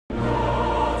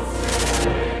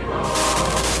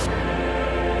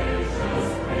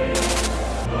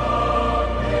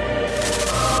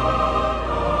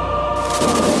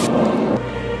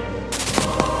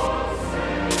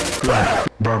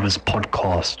Brothers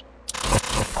podcast, a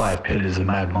Five Pillars of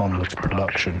Mad Monolith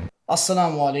production.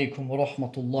 Assalamu alaikum wa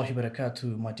rahmatullahi wa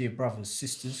barakatuh, my dear brothers,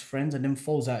 sisters, friends, and them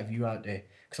foes out of you out there.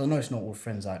 Because I know it's not all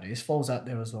friends out there, it's foes out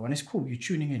there as well. And it's cool, you're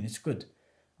tuning in, it's good.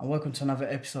 And welcome to another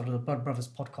episode of the Blood Brothers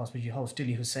podcast with your host,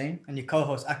 Dilly Hussein. And your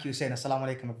co-host, Aki Hussein. Assalamu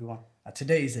alaikum, everyone.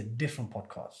 Today is a different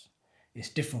podcast. It's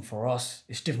different for us,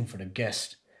 it's different for the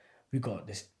guest. We got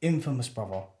this infamous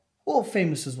brother, all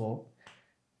famous as well,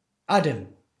 Adam,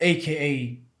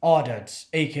 aka Ardads,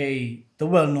 aka the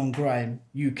well-known Grime,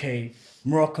 UK,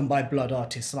 Moroccan by blood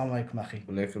artist. Assalamu alaikum, akhi.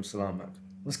 Walaikum salam, man.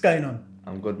 What's going on?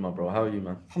 I'm good, my bro. How are you,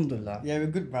 man? Alhamdulillah. Yeah, we're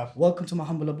good, bruv. Welcome to my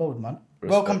humble abode, man.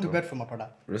 Welcome to bro. Bedford, my brother.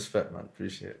 Respect, man.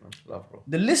 Appreciate it, man. Love, bro.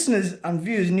 The listeners and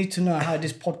viewers need to know how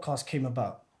this podcast came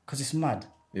about, because it's mad.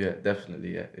 Yeah,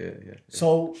 definitely. Yeah.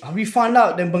 So, have we found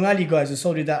out them Bengali guys who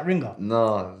sold you that ringer?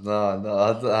 No,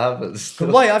 I haven't.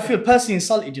 Because why? I feel personally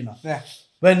insulted, you know. Yeah.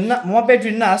 When my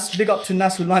bedroom Nas, big up to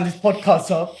Nas who lined this podcast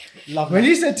up. When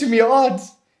he said to me,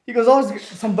 odds, he goes,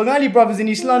 some Bengali brothers in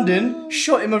East London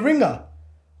shot him a ringer.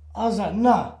 I was like,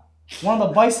 nah. One of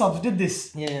the biceps did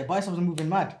this. Yeah, biceps are moving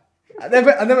mad. And then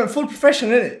went full professional,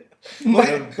 innit? Was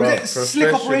it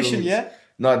slick operation, professionals. yeah?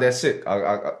 No, they're sick.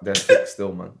 They're sick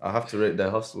still, man. I have to rate their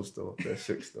hustle still. They're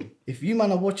sick still. If you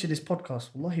man are watching this podcast,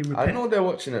 wallahi, repent. I know they're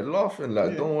watching it, laughing.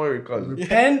 Like, don't worry, cuz.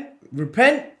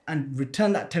 Repent and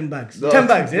return that 10 bags. No, 10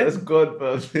 bags, yeah? That's good,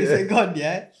 man. Is it God,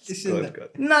 yeah? It's in God, there. God.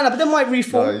 Nah, but they might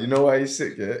reform. No, you know why he's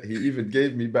sick, yeah? He even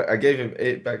gave me back. I gave him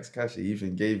 8 bags cash. He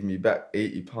even gave me back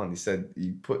 £80. He said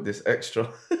he put this extra.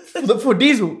 For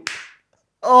diesel.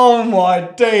 Oh my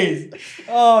days.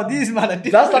 Oh, these man are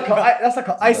different. That's like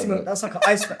an icing. That's like an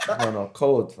ice. No,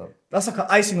 cold, fam. That's like an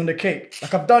icing on the cake.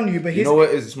 Like I've done you, but You here's know what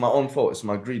it is? It's my own fault. It's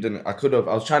my greed, innit?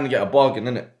 I was trying to get a bargain,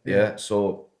 innit? Yeah.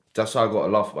 So that's why I got a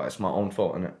laugh about it. It's my own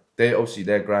fault, innit?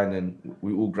 They're grinding.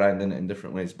 We all grind in it in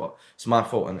different ways, but it's my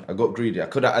fault, innit? I got greedy. I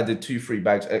could have added 2-3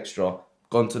 bags extra,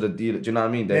 gone to the dealer. Do you know what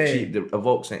I mean? They're cheap. The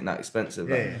Evoques ain't that expensive.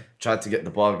 Like, tried to get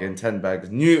the bargain, 10 bags.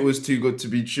 Knew it was too good to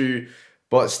be true,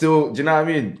 but still, do you know what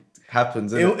I mean?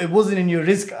 Happens, innit? it wasn't in your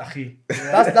risk, akhi.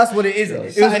 That's what it is. It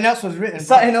was, Something else was written.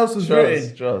 something else was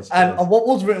written. Trust. And what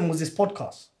was written was this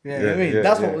podcast. Yeah, You know what I mean? yeah,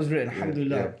 That's yeah, what was written.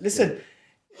 Alhamdulillah. yeah. Listen,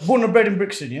 born and bred in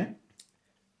Brixton, yeah?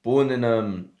 Born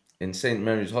in St.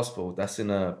 Mary's Hospital. That's in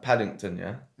Paddington,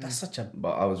 yeah? That's such a...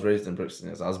 But I was raised in Brixton,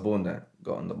 yes. I was born there.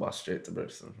 Got on the bus straight to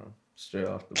Brixton, fam. Straight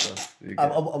after the bus. You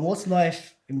get it? And what's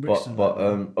life in Brixton? But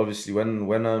obviously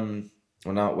when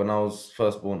I was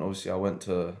first born, obviously I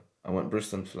went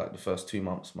Bristol for like the first 2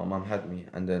 months. My mum had me,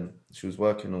 and then she was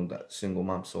working all that single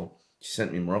mum, so she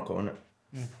sent me Morocco,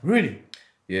 innit? Really?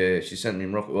 Yeah, she sent me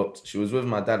Morocco. Well, she was with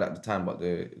my dad at the time, but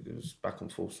it was back and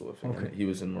forth sort of thing. Okay. innit? He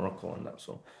was in Morocco and that,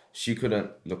 so she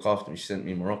couldn't look after me. She sent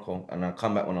me Morocco, and I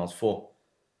come back when I was 4.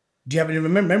 Do you have any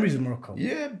memories of Morocco?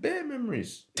 Yeah, bare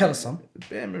memories. Tell us some.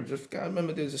 Bare memories. I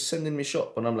remember they was just sending me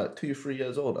shop when I'm like 2-3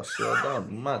 years old. I swear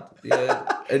down, mad.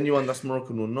 Yeah, anyone that's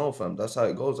Moroccan will know, fam. That's how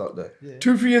it goes out there.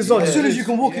 2-3 years old. As soon as you Yeah.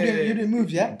 can walk, you didn't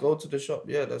move, yeah? Go to the shop,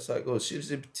 yeah, that's how it goes.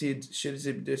 Shilzib tid,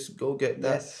 shilzib this, go get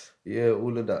that. Yes. Yeah,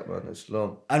 all of that, man. It's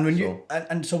long. And when So, you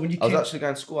and so when you I was came... actually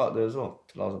going to school out there as well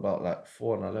till I was about like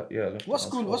 4, and I left. Yeah, I left. What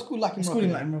when I was school like in schooling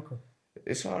Morocco? like in Morocco?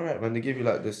 It's alright, man. They give you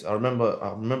like this. I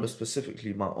remember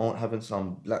specifically my aunt having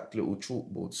some black little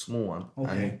chalkboard, small one, and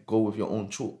Okay. you go with your own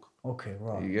chalk. Okay,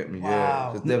 right. You get me? Wow.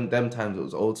 Yeah. Because them times it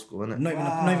was old school, innit?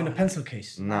 Not even a pencil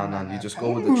case. Nah. You just Can go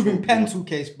you with the move in chalk pencil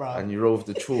case, bro. and you roll with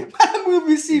the chalk.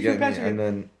 Moving see You through get me? pencil. And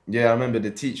then I remember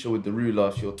the teacher with the ruler.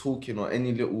 If you're talking or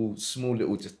any small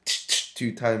little, just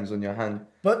 2 times on your hand.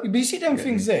 But you see them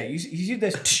things there. You see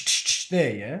there's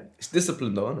there, yeah? It's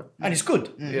discipline, though, isn't it? And it's good.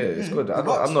 Yeah, it's good. Of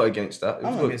course. I'm not against that. It's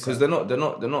I'm not good against because that.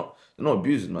 they're not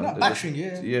abusing, man. Not They're just- bashing,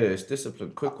 yeah. Yeah, it's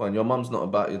discipline. Quick one. Your mum's not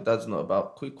about. Your dad's not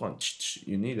about. Quick one.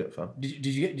 You need it, fam. Did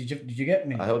you get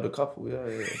me? I held a couple. Yeah.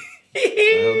 I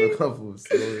held a couple.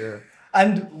 So yeah,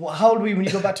 And how old were you when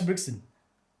you got back to Brixton?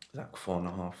 like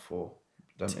 4.5, 4.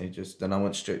 Them ages. Then I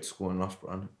went straight to school in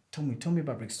Loughborough. Tell me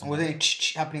about Brixton. Was there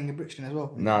happening in Brixton as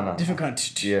well? Nah. Different kind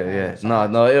of... Yeah. No.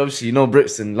 Obviously, you know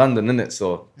Brixton, London, innit?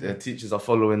 So the teachers are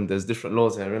following. There's different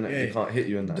laws here, innit? Yeah. They can't hit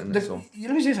you in that, innit? So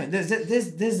Let me say something.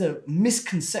 There's a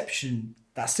misconception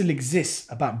that still exists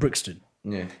about Brixton.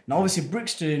 yeah. Now, obviously,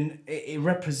 Brixton, it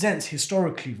represents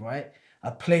historically, right,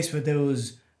 a place where there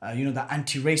was, the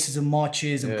anti-racism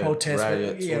marches and Yeah, protests,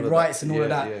 riots, all of riots that. and all of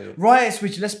Yeah, that. yeah. Riots,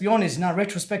 which, let's be honest, now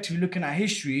retrospectively looking at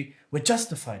history, were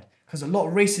justified because a lot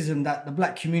of racism that the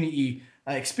black community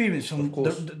experienced from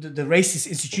the racist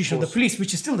institution of the police,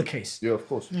 which is still the case. Yeah, of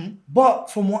course. But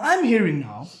from what I'm hearing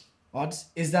now, Odds,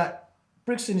 is that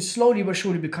Brixton is slowly but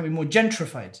surely becoming more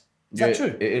gentrified. Is that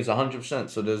true? It is 100%.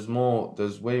 So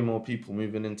there's way more people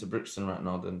moving into Brixton right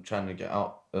now than trying to get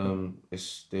out.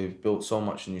 They've built so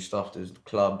much new stuff. There's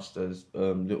clubs, there's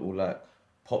little like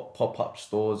pop-up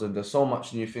stores, and there's so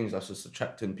much new things that's just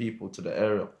attracting people to the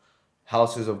area.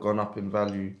 Houses have gone up in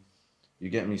value. You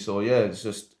get me? So yeah,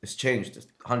 it's changed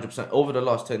 100%. Over the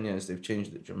last 10 years, they've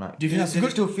changed it dramatically. Do you think that's Does it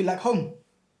good? still feel like home?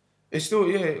 It's still,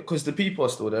 yeah, because the people are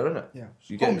still there, innit? Yeah.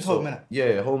 You get Home me? is So, home, innit?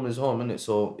 yeah, home is home, innit?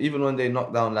 So even when they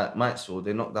knocked down like Mitesville,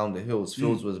 they knocked down the hills.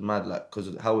 Fields was mad, like, because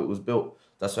of how it was built.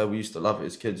 That's why we used to love it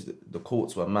as kids. The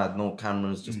courts were mad, no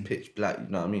cameras, just pitch black, you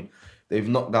know what I mean? They've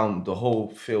knocked down the whole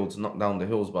fields, knocked down the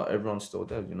hills, but everyone's still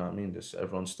there, you know what I mean?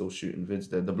 Everyone's still shooting vids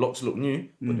there. The blocks look new,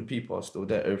 but the people are still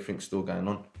there. Everything's still going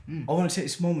on. I want to take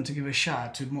this moment to give a shout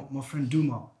out to my friend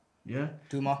Duma. Yeah?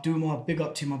 Duma, big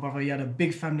up to my brother. He had a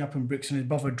big family up in Brixton. His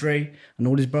brother Dre and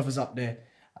all his brothers up there.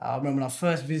 I remember when I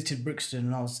first visited Brixton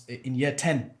and I was in year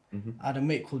 10. I had a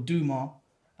mate called Duma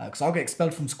because I got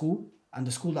expelled from school. And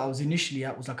the school that I was initially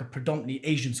at was like a predominantly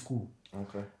Asian school.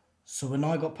 Okay. So when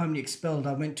I got permanently expelled,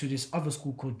 I went to this other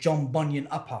school called John Bunyan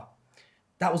Upper.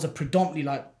 That was a predominantly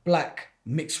like black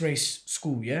mixed race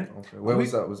school, yeah? Okay. Where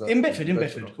was that? Was that in Bedford.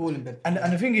 All in bed. And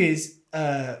the thing is,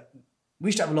 we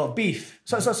used to have a lot of beef.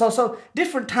 So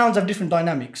different towns have different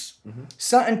dynamics.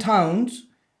 Certain towns,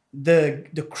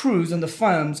 the crews and the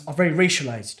firms are very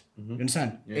racialized. You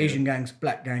understand? Asian gangs,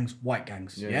 black gangs, white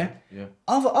gangs. Yeah.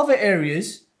 Other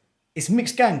areas, it's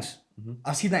mixed gangs.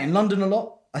 I see that in London a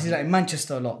lot. I see that in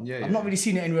Manchester a lot. Yeah, I've not really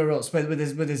seen it anywhere else where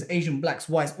there's Asian, blacks,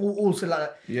 whites, all like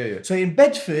that. Yeah. So in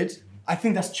Bedford, I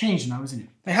think that's changed now, isn't it?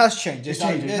 It has changed. It's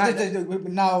changed.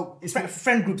 Now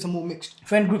friend groups are more mixed.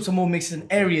 Friend groups are more mixed. It's an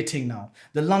area thing now.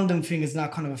 The London thing is now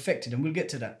kind of affected, and we'll get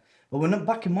to that. But when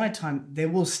back in my time, there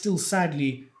was still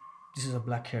sadly, this is a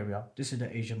black area, this is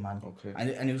the Asian man. Okay.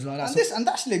 And it was like that. And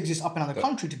that still exists up and down the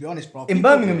country, to be honest, bro. In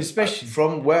Birmingham especially.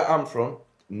 From where I'm from,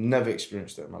 never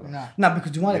experienced that in my life. Nah. No,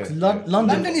 because you want it,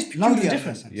 London is London's peculiar.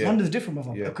 different. Yeah. London's different,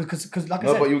 brother. Yeah. Because like I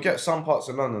No, said, but you get some parts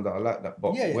of London that are like that.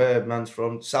 But Yeah. where man's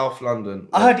from, South London.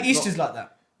 I heard not- East is like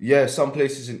that. Yeah, some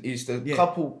places in East. A Yeah.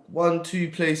 couple, 1-2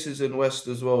 places in West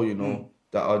as well, you know,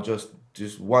 that are just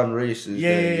one races. Yeah,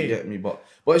 there, yeah, you yeah. get me? But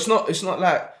it's not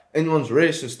like anyone's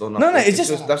racist or nothing. No, it's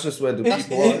just- that's just where the It's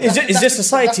people are. just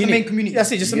society. That's the main innit? community. That's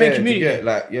it, just the main community.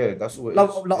 That's what it Like,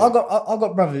 is. like Yeah. I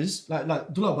got brothers like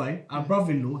Dulabai, our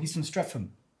brother-in-law. He's from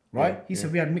Streatham, right? Yeah, He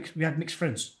said we had mixed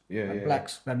friends. Yeah, Like yeah,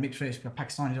 blacks, we had mixed race, we had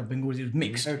Pakistanis, we had Bengalis. It was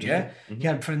mixed. Okay. Yeah, he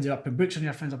had friends up in Brixton, he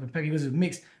had friends up in Peggy. It was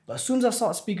mixed. But as soon as I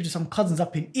started speaking to some cousins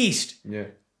up in East, Yeah.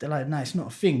 they're like, "Nah, it's not a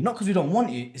thing. Not because we don't want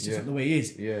it. It's just Yeah. the way it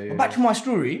is." Yeah, But back to my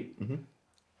story.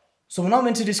 So when I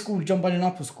went to this school, John Bunyan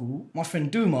Upper School, my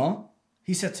friend Duma,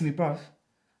 he said to me, "Bruv,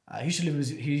 he used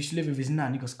to live with his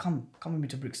nan. He goes, come with me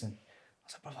to Brixton." I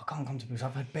said, "Bruv, I can't come to Brixton.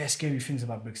 I've heard bare scary things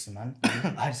about Brixton, man. I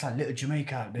had this like little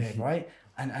Jamaica out there, right?"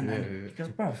 And he goes,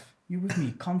 "Bruv, you with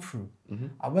me? Come through."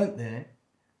 I went there,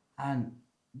 and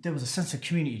there was a sense of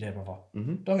community there, brother.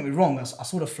 Don't get me wrong. I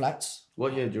saw the flats.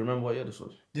 What year? Do you remember what year this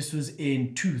was? This was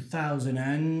in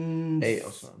 2008 8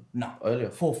 or something. No, Earlier.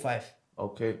 4 5.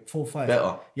 Okay. 4 5.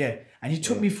 Better. Yeah, and he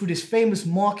took me through this famous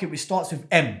market which starts with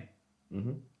M.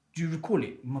 Do you recall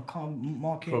it?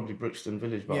 Market. Probably Brixton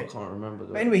Village, but Yeah. I can't remember.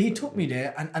 But anyway, he took me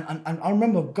there, and I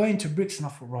remember going to Brixton. I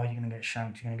thought, right, you're gonna get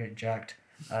shanked, you're gonna get jacked.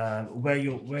 Wear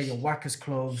your whackers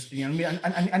clothes. You know what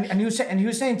I mean? And he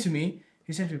was saying to me,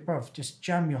 bruv, just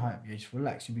jam your hype, yeah, just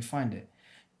relax, you'll be fine there.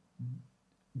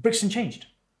 Brixton changed.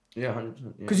 Yeah,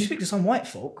 100%. Because you speak to some white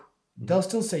folk, they'll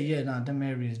still say, yeah, nah, them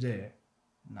areas there.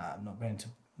 Nah, I'm not going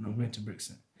to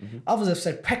Brixton. Others have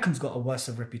said Peckham's got a worse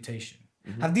of reputation.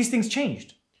 Have these things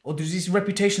changed? Or does this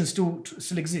reputation still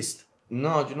exist?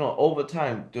 No, do you know, over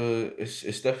time,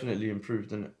 it's definitely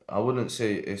improved, and I wouldn't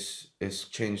say it's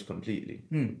changed completely.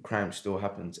 Crime still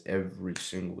happens every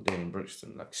single day in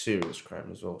Brixton, like serious crime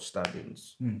as well,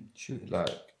 stabbings, Shootings. like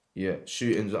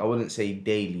shootings. I wouldn't say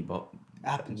daily, but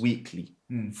Happens. weekly,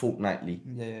 fortnitely,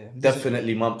 Yeah.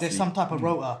 definitely monthly. There's some type of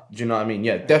rota. Do you know what I mean?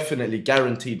 Yeah, definitely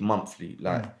guaranteed monthly.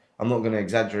 Like I'm not gonna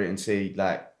exaggerate and say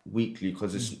like weekly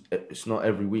because it's not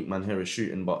every week man hear a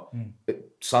shooting, but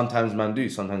sometimes man do.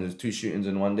 Sometimes there's 2 shootings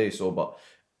in one day. So, but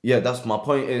yeah, that's my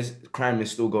point. Is crime is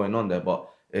still going on there, but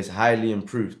it's highly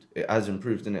improved. It has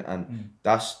improved, innit? And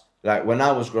that's like when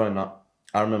I was growing up.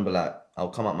 I remember like I'll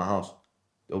come out my house.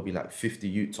 There'll be like 50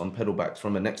 youths on pedal bikes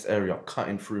from the next area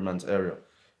cutting through man's area.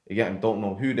 Again, don't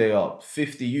know who they are.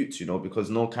 50 youths, you know, because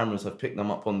no cameras have picked them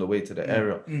up on the way to the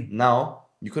area. Now,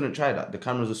 you couldn't try that. The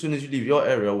cameras, as soon as you leave your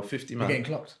area with 50 man, You're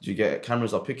getting clocked. you get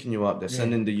cameras are picking you up. They're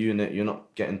sending the unit. You're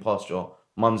not getting past your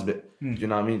mum's bit. Do you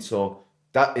know what I mean? So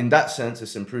that in that sense,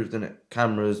 it's improved, innit?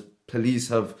 Cameras, police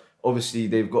have obviously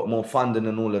they've got more funding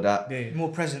and all of that. More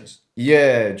presence.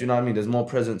 Yeah, do you know what I mean? There's more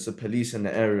presence of police in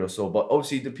the area, so but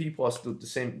obviously the people are still the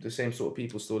same sort of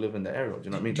people still live in the area. Do you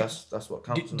know what I mean? That's what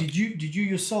counts. Did you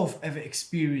yourself ever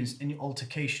experience any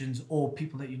altercations or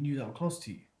people that you knew that were close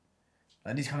to you?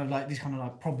 Like these kind of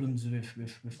like problems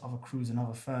with other crews and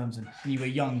other firms, and when you were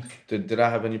young. Did I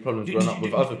have any problems growing up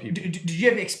with other people? Did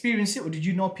you ever experience it, or did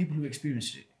you know people who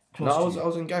experienced it? No, I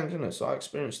was in gangs, innit? So I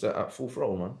experienced it at full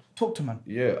throttle, man. Talk to man.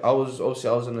 Yeah, I was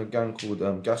in a gang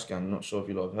called Gas Gang. Not sure if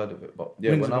you lot have heard of it, but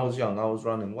yeah, when I was young, I was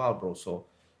running wild, bro. So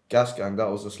Gas Gang, that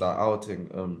was just like our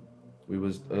thing.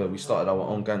 We started our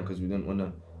own gang because we didn't want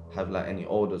to have like any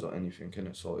orders or anything in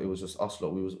it. So it was just us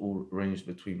lot. We was all ranged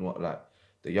between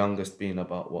the youngest being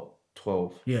about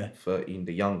 12, 13,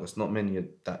 the youngest, not many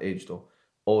at that age though.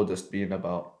 Oldest being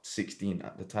about 16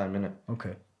 at the time, innit?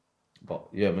 Okay. But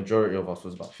yeah, majority of us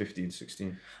was about 15,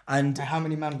 16. And How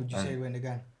many men would you say were in the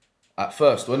gang? At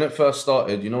first, when it first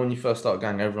started, you know, when you first start a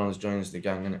gang, everyone's joins the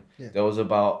gang, innit? Yeah. There was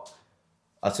about,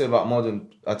 I'd say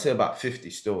about 50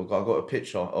 still. I got a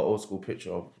picture, an old school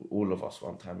picture of all of us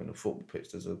one time in a football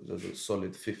pitch. There's a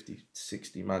solid 50,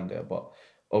 60 man there. But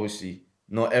obviously,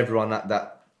 not everyone at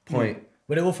that point.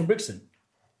 were they all from Brixton?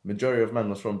 Majority of men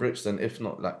was from Brixton, if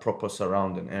not like proper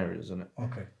surrounding areas, innit?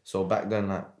 Okay. So back then,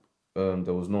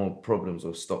 there was no problems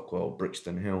with Stockwell,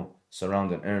 Brixton Hill,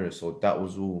 surrounding areas. So that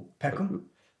was all. Peckham?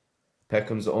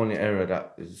 Peckham's the only area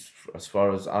that is, as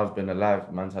far as I've been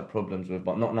alive, man's had problems with,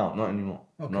 but not now, not anymore.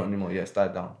 Okay. Not anymore. Yeah, it's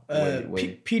died down.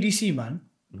 Way. PDC man,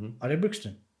 are they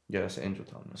Brixton? Yeah, that's Angel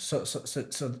Town. Man.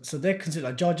 So they're considered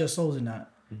like Jar Jar Souls in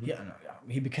that. Yeah, no,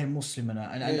 he became Muslim and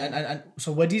that. And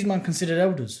so were these men considered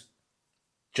elders?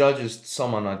 Judge is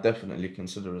someone I definitely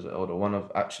consider as an elder. One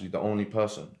of actually the only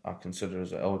person I consider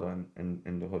as an elder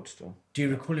in the hood still. Do you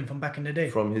recall him from back in the day?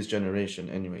 From his generation,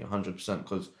 anyway, 100%.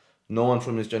 Because no one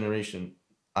from his generation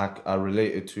I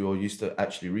related to or used to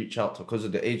actually reach out to because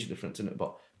of the age difference in it.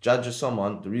 But Judge is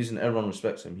someone, the reason everyone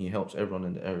respects him, he helps everyone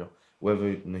in the area.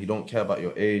 Whether he don't care about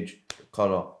your age, your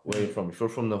colour, where you're from. If you're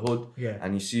from the hood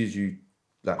and he sees you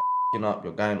like up,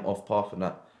 you're going off path and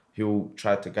that, he'll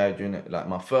try to guide you in it. Like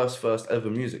my first ever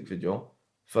music video,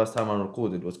 first time I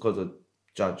recorded was because of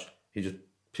Judge. He just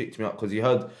picked me up because he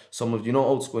heard some of,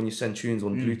 old school when you send tunes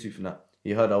on Bluetooth and that.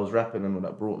 He heard I was rapping and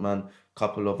that brought man,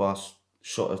 couple of us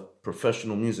shot a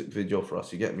professional music video for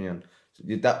us, you get me? And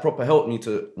that proper helped me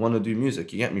to want to do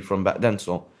music, you get me, from back then.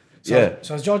 So yeah.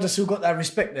 So has Georgia still got that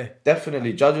respect there?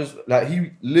 Definitely. Judges, like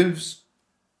he lives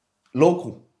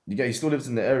local. He still lives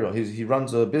in the area. He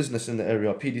runs a business in the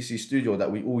area, PDC studio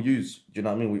that we all use. Do you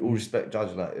know what I mean? We all respect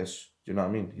Judge like this. Do you know what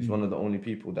I mean? He's one of the only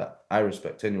people that I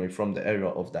respect anyway from the area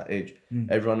of that age.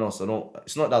 Everyone else,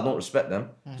 it's not that I don't respect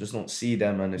them, just don't see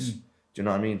them and it's, do you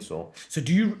know what I mean? So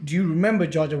do you remember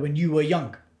Georgia when you were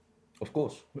young? Of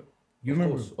course. You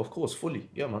remember? Of course, fully.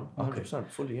 Yeah, man. 100%,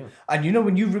 fully, yeah. And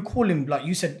when you recall him, like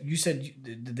you said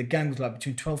the gang was like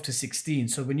between 12 to 16.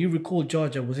 So when you recall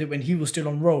Georgia, was it when he was still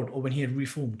on road or when he had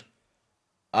reformed?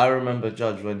 I remember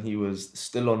Judge when he was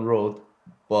still on road,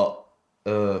 but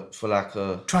for like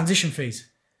a... Transition phase.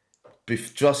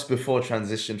 Just before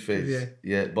transition phase.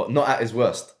 Yeah, but not at his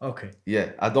worst. Okay.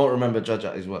 Yeah, I don't remember Judge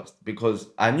at his worst because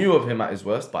I knew of him at his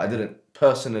worst, but I didn't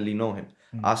personally know him.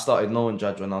 I started knowing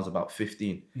Judge when I was about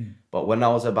 15. But when I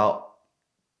was about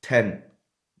 10,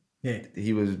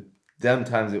 he was... Them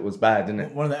times it was bad,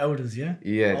 innit? One of the elders, yeah?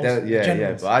 Yeah.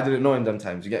 But I didn't know him them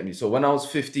times, you get me? So when I was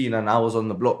 15 and I was on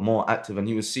the block more active and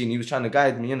he was trying to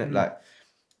guide me, innit? Like,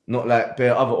 not like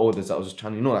bare other orders that I was just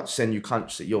trying to, like send you can't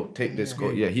say, yo, take this, go.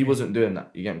 Yeah, he wasn't doing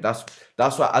that, you get me? That's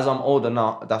why as I'm older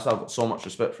now, that's why I've got so much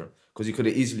respect for him. Because he could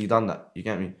have easily done that, you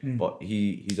get me? But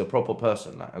he's a proper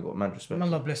person, like, I got mad respect.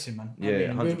 Allah bless him, man.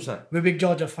 Yeah, 100%. We're big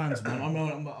Georgia fans, man.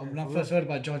 When I first heard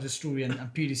about Georgia's story and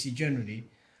PDC generally,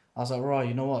 I was like, right,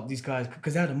 you know what, these guys,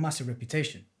 because they had a massive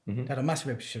reputation. They had a massive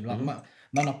reputation. Like,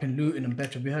 man up in Luton and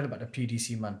Bedford, we heard about the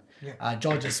PDC, man.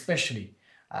 Georgia especially.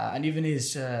 And even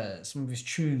his some of his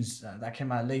tunes that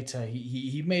came out later,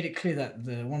 he made it clear that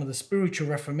one of the spiritual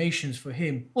reformations for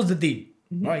him was the deen.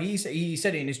 Right? He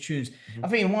said it in his tunes. I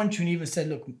think in one tune he even said,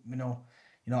 look, you know,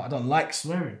 I don't like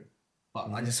swearing, but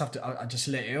I just have to, I just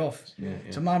let it off.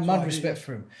 So mad respect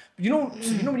for him. But you know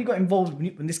when you got involved,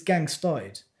 when this gang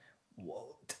started,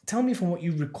 tell me from what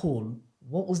you recall,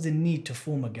 what was the need to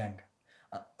form a gang?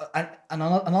 And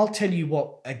I'll tell you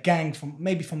what a gang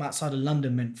from outside of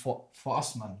London meant for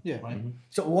us, man. Yeah. Right.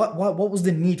 So what was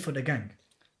the need for the gang?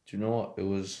 Do you know what it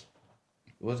was?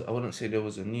 I wouldn't say there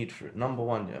was a need for it. Number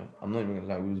one, yeah, I'm not even gonna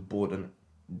lie, we was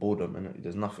boredom in it.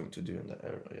 There's nothing to do in that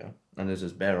area, yeah, and there's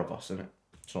just bare of us in it.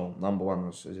 So number one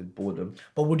is boredom.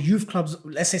 But would youth clubs,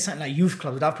 let's say something like youth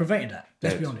clubs, would that have prevented that?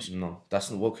 Let's be Dead. honest. No, that's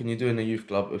not. What can you do in a youth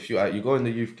club? If you go in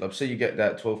the youth club, say you get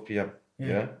there at 12 p.m.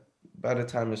 Yeah. By the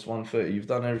time it's 1:30, you've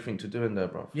done everything to do in there,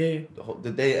 bro. Yeah.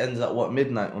 The day ends at what,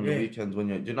 midnight on the Yeah. weekends when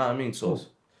do you know what I mean? So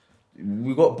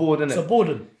we got bored in it. So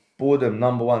boredom. Boredom,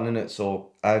 number one, in it.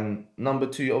 So, and number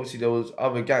two, obviously there was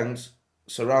other gangs,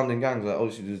 surrounding gangs. Like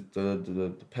obviously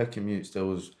the Peckham Youths, there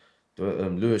was the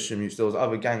Lewisham Youths, there was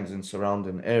other gangs in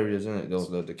surrounding areas, in it. There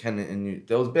was the Kennington Youth.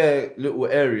 There was bare little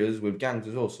areas with gangs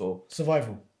as well. So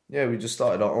Survival. yeah, we just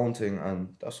started our own thing,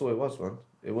 and that's all it was, man.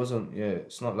 It wasn't. Yeah,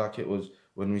 it's not like it was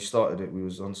when we started it. We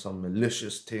was on some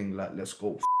malicious thing like let's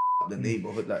go the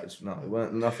neighborhood. Like it's not. It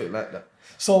weren't nothing like that.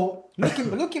 So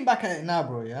Looking back at it now,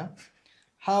 bro, yeah.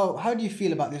 How do you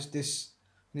feel about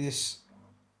this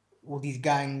all these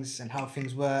gangs and how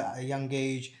things were at a young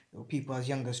age? People as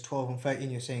young as 12 and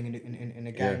 13, you're saying in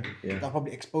a gang, Yeah. they're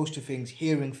probably exposed to things,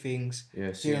 hearing things,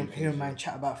 Yeah, seeing hearing things, man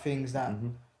chat about things that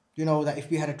you know that if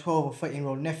we had a 12 or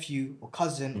 13-year-old nephew or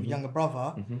cousin or younger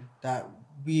brother, that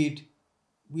we'd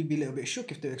be a little bit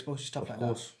shook if they're exposed to stuff like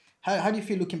course. that. How do you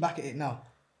feel looking back at it now?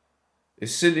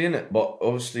 It's silly, innit? But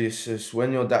obviously, it's just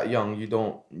when you're that young, you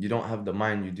don't have the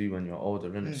mind you do when you're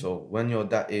older, innit? So when you're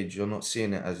that age, you're not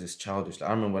seeing it as this childish. Like,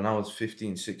 I remember when I was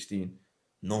 15, 16,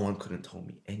 no one couldn't tell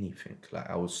me anything. Like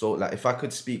I was so like if I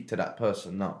could speak to that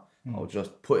person now, I would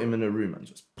just put him in a room and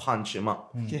just punch him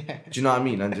up. Yeah. Do you know what I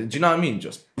mean? And do you know what I mean?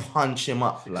 Just punch him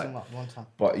up, like. Sum up one time.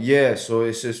 But yeah, so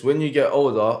it's just when you get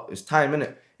older, it's time,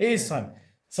 innit? it is time.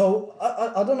 So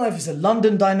I don't know if it's a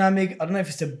London dynamic. I don't know if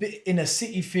it's a bit in a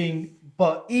city thing.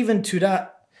 But even to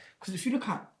that, because if you look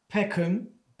at Peckham,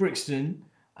 Brixton,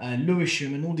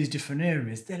 Lewisham, and all these different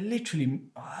areas, they're literally,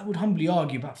 I would humbly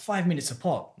argue, about 5 minutes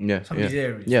apart. Yeah, Some of these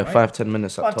areas. Yeah, right? 5-10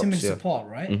 minutes at 5-10 tops, minutes yeah. apart,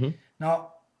 right?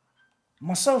 Now,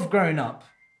 myself growing up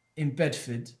in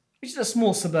Bedford, which is a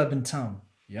small suburban town,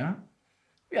 yeah?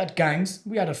 We had gangs,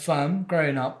 we had a firm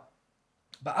growing up,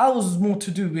 but ours was more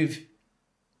to do with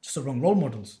just the wrong role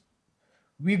models.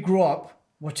 We grew up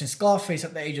watching Scarface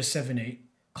at the age of 7, 8,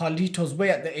 Carlitos way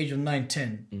at the age of 9,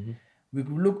 10. We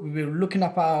were looking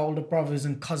up at our older brothers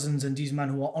and cousins and these men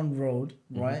who are on road,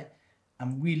 right?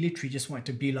 And we literally just wanted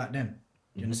to be like them.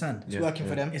 Do you understand? It's working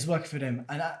for them. It's working for them,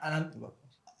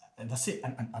 and that's it.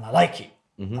 And I like it.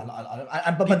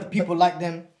 But People like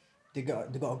them. They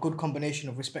got a good combination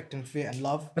of respect and fear and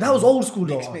love. that was old school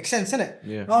though. Makes sense, innit?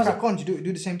 Yeah. I was Crack on, you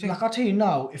do the same thing. Like I'll tell you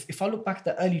now, if I look back at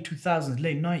the early 2000s,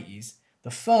 late 90s, the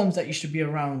firms that used to be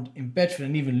around in Bedford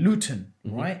and even Luton,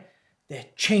 right? They're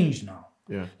changed now.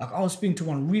 Yeah. Like I was speaking to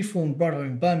one reformed brother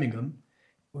in Birmingham,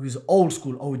 who's old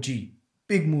school OG,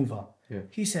 big mover. Yeah.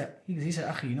 He said,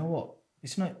 Akhi, you know what?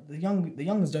 It's not the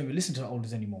youngers don't even listen to the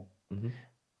olders anymore.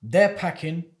 They're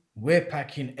packing, we're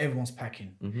packing, everyone's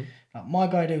packing. Like my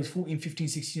guy there was 14, 15,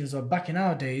 16 years old. Back in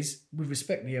our days, we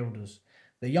respect the elders.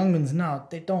 The youngins now,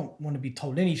 they don't want to be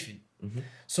told anything.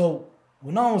 So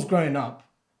when I was growing up,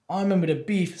 I remember the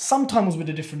beef sometimes was with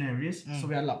the different areas. So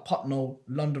we had like Putney,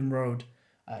 London Road,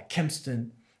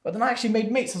 Kempston. But then I actually made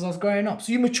mates as I was growing up.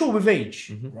 So you mature with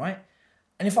age, right?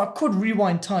 And if I could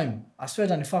rewind time, I swear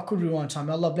that if I could rewind time,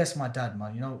 Allah bless my dad,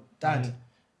 man. You know, dad,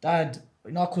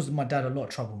 you know, I caused my dad a lot of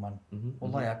trouble, man.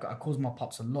 Wallahi, I caused my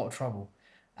pops a lot of trouble.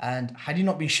 And had he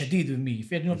not been shadeed with me, if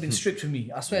he had not been strict with me,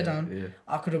 I swear down,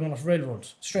 I could have gone off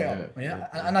railroads, straight up.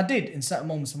 And I did in certain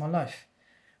moments of my life.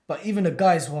 But even the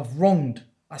guys who have wronged,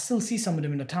 I still see some of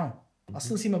them in the town. I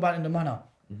still see them about in the manor.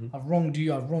 I've wronged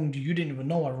you, you didn't even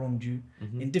know I wronged you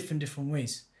in different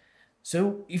ways.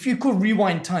 So if you could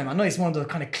rewind time, I know it's one of the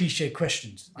kind of cliche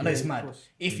questions. I know it's mad.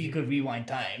 If you could rewind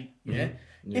time,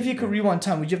 if you could rewind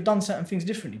time, would you have done certain things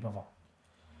differently, brother?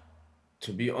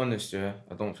 To be honest, yeah,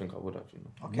 I don't think I would have, you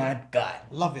know. Mad guy.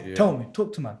 Love it. Tell me,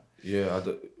 talk to man. Yeah,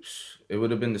 it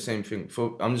would have been the same thing.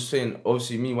 I'm just saying,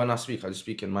 obviously, me, when I speak, I just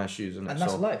speak in my shoes. And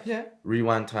that's life. Yeah.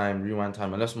 Rewind time.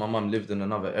 Unless my mum lived in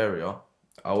another area,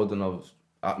 I wouldn't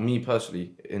have, me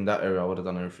personally, in that area, I would have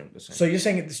done everything the same. So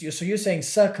you're saying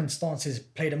circumstances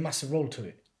played a massive role to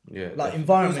it? Yeah. Like definitely.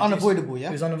 environment. It was unavoidable, yeah?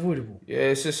 It was unavoidable. Yeah,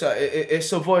 it's just like,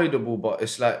 it's avoidable, but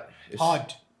it's like... It's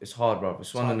Hard. It's hard, bro.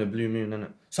 It's one in the blue moon,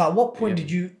 innit? So at what point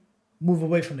did you move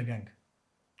away from the gang?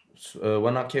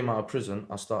 When I came out of prison,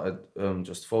 I started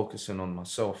just focusing on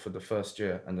myself for the first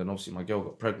year, and then obviously my girl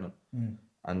got pregnant,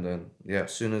 and then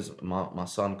as soon as my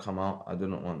son come out, I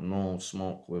didn't want no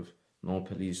smoke with no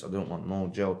police. I didn't want no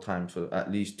jail time for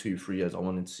at least 2-3 years. I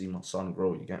wanted to see my son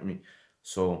grow. You get me?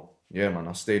 So yeah, man,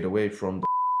 I stayed away from the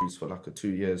for like 2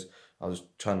 years. I was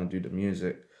trying to do the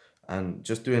music and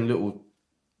just doing little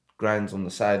grinds on the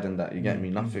side, and that, you get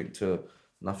me,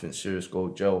 nothing serious go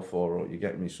jail for, or you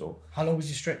get me. So How long was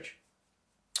your stretch?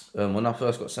 When I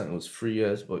first got sent, it was 3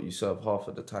 years, but you serve half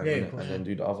of the time, Yeah, innit? of course. And then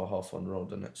do the other half on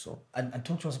road, innit? So, And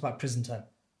talk to us about prison time.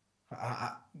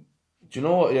 do you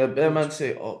know what? Yeah, bare man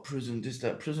say, oh, prison, this,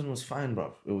 that. Prison was fine,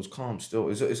 bro. It was calm still.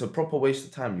 It's a proper waste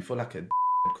of time. You feel like a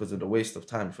because of the waste of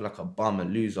time. You feel like a bum, a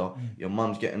loser. Your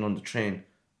mum's getting on the train,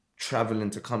 traveling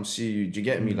to come see you. Do you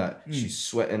get me? Like, she's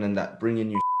sweating and that,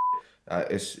 bringing you.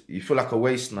 You feel like a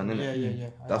waste man, innit? Yeah.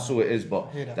 That's all it is.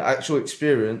 But hear that. the actual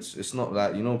experience, it's not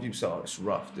like, you know, people say, oh, it's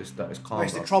rough, this, that, it's calm. But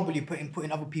it's the bro. trouble you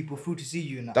putting other people through to see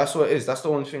you and that. That's what it is. That's the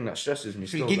only thing that stresses me.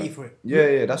 Feel Still, guilty like- for it.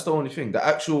 Yeah, that's the only thing. The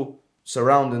actual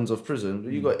surroundings of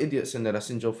prison. You got idiots in there that's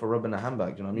in jail for robbing a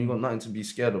handbag. You know what I mean? You got nothing to be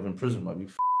scared of in prison, man. You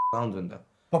found in there.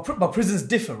 But prisons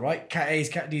differ, right? Cat A's,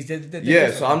 Cat D's. They're Yeah,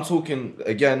 different. so I'm talking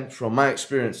again from my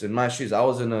experience in my shoes. I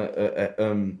was in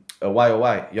a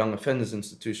YOI, Young Offenders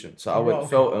Institution. So I went okay.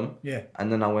 Feltham, Yeah.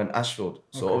 and then I went Ashfield.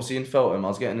 So obviously in Feltham, I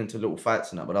was getting into little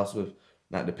fights and that, but I was with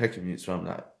like the Peckham youths from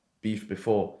like beef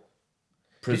before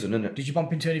prison, innit? Did you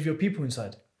bump into any of your people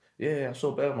inside? Yeah, I saw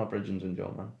bare of my brethren in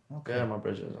jail, man. Bare of my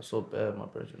brethren. I saw bare of my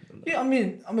brethren. in there. Yeah, I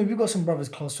mean, we've got some brothers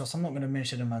close to us. I'm not going to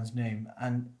mention the man's name,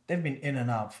 and they've been in and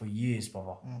out for years,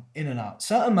 brother. In and out.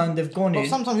 Certain man, they've gone But in.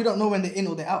 sometimes you don't know when they're in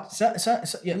or they're out. Yeah,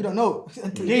 You don't know.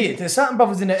 yeah. There's certain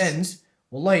brothers in the ends.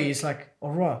 Wallahi, it's like,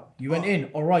 alright, you went in,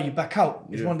 alright, you back out.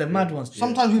 It's one of the mad ones.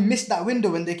 Sometimes we missed that window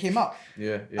when they came out.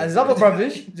 Yeah. And there's other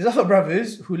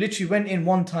brothers who literally went in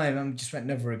one time and just went,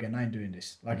 never again, I ain't doing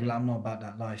this. Like, I'm not about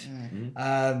that life.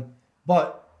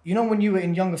 But, you know, when you were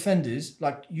in young offenders,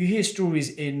 like, you hear stories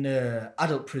in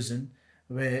adult prison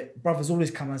where brothers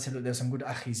always come and say, look, there's some good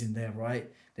akhis in there,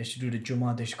 right? They should do the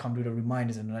Jummah, they should come do the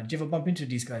reminders. And like, do you ever bump into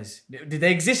these guys? Did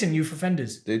they exist in youth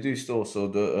offenders? They do still. So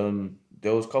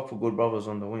there was a couple good brothers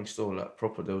on the wing still, like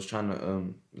proper. They was trying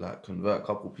to like convert a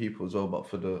couple people as well, but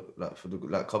for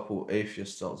the couple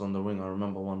atheists that was on the wing, I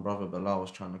remember one brother Bilal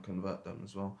was trying to convert them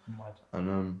as well.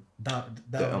 And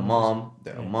the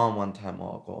imam one time,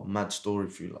 I got a mad story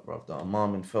for you, like bro. The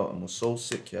imam in Feltham was so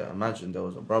sick. Yeah, imagine there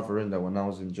was a brother in there when I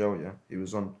was in jail. Yeah, he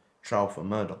was on trial for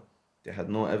murder. They had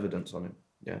no evidence on him.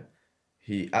 Yeah.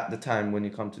 He, at the time when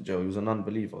he come to jail, he was an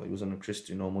unbeliever. He wasn't a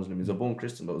Christian or Muslim. He's a born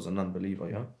Christian, but was an unbeliever,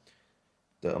 yeah?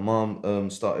 The imam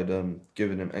started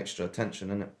giving him extra attention,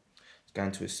 innit? He's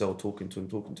going to his cell, talking to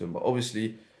him. But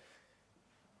obviously,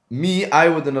 I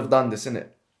wouldn't have done this, innit?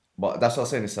 But that's what I'm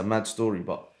saying, it's a mad story.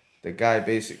 But the guy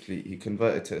basically, he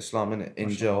converted to Islam, innit? In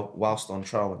jail, whilst on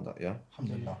trial and that, yeah?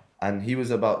 Alhamdulillah. And he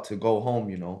was about to go home,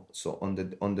 you know. So on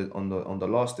the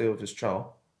last day of his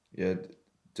trial, yeah,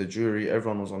 the jury,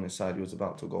 everyone was on his side. He was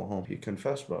about to go home. He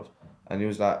confessed, bruv. And he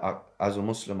was like, as a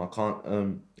Muslim, I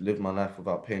can't live my life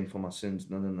without paying for my sins,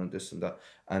 no, this and that.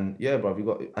 And yeah,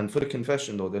 bruv, and for the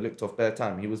confession though, they looked off bare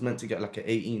time. He was meant to get like an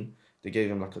 18. They gave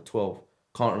him like a 12.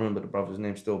 Can't remember the brother's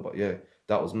name still, but yeah,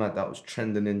 that was mad. That was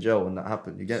trending in jail when that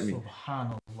happened. You get me?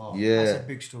 Subhanallah. Yeah. That's a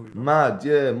big story. Bro. Mad,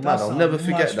 yeah, mad. That's I'll a never mad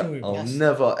forget story. that. I'll That's-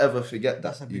 never ever forget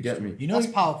That's a that. big You get story. me? You know,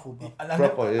 That's powerful, bro.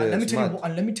 Proper, yeah, let me it's tell you, mad.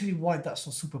 and let me tell you why that's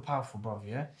so super powerful, bro.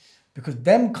 Yeah, because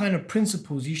them kind of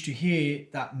principles you used to hear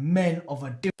that men of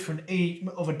a different age,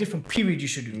 of a different period, you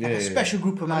should do. Like a special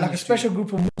group of man. Like a special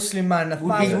group of Muslim man,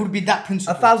 would be that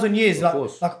principle. 1,000 years.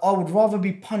 course. Like I would rather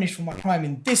be punished for my crime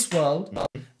in this world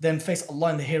than face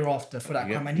Allah in the hereafter for that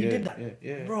crime. And he did that,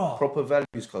 Yeah. bro. Proper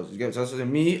values, cause you get. So I said,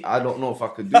 me, I don't know if I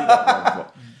could do that, bruv,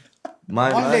 but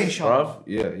my One man, day, inshallah.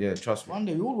 bruv, yeah, trust me. One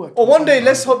day we all work. Or one day,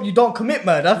 let's hope you don't commit,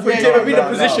 man. That's what Yeah, you ever be in a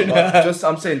position. but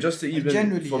I'm saying, just to even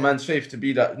Genuinely, for yeah. man's faith to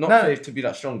be that, not No. faith to be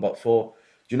that strong, but for,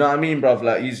 do you know what I mean, bruv?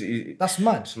 Like he's That's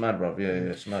mad. it's mad, bruv. Yeah,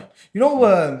 it's mad. You know,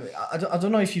 I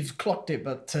don't know if you've clocked it,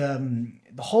 but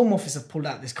the Home Office have pulled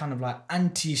out this kind of like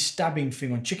anti-stabbing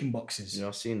thing on chicken boxes. Yeah,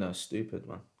 I've seen that. Stupid,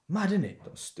 man. Mad, isn't it?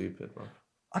 That's stupid, bruv.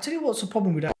 I'll tell you what's the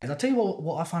problem with that is, I'll tell you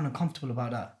what I find uncomfortable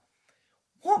about that.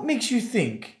 What makes you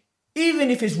think, even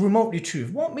if it's remotely true,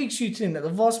 what makes you think that the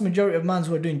vast majority of mans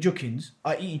who are doing jukins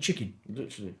are eating chicken?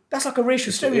 Literally. That's like a racial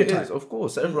It stereotype. is, of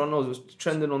course. Everyone knows it's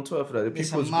trending on Twitter for that. The It's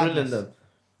people's a grilling madness. them.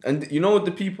 And you know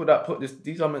the people that put this,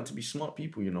 these are meant to be smart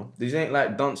people, you know. These ain't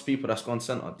like dunce people that's gone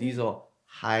centre. These are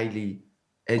highly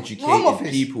Home educated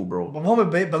Office. people, bro.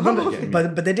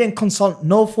 But they didn't consult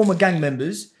no former gang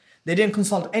members. They didn't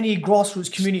consult any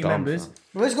grassroots community Dumb, members. fam.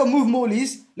 But let's go move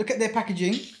Morley's. Look at their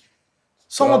packaging.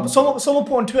 Someone put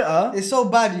on Twitter. It's so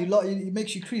bad, it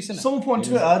makes you crease, innit? Someone put on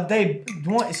Twitter,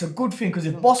 it's a good thing because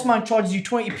if boss man charges you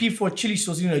 20p for a chili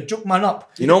sauce, you know, joke man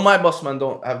up. You know my boss man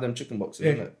don't have them chicken boxes,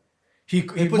 Yeah. innit? He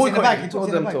puts it in the boycotted bag. it. He Told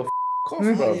puts it in them the to bag.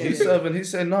 off, bro. Yeah, He's yeah. serving. He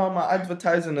said, "No, my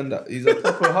advertising and that." He's a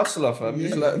proper hustler, fam.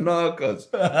 He's like, "No, cuz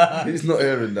he's not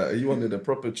hearing that. He wanted a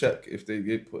proper check if they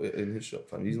put it in his shop,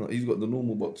 fam. He's not. He's got the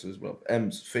normal boxes, bro.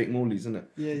 M's, fake Morleys, innit?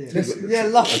 Yeah. He's got the- Yeah,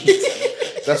 lucky.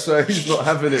 That's why he's not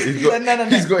having it. He's got No.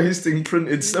 he's got his thing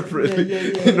printed separately.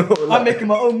 Yeah. You know, I'm like, making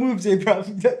my own moves here, bro.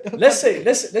 let's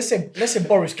say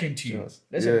Boris came to you.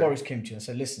 Let's say Yeah. Boris came to you and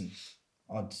said, "Listen,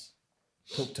 Odds,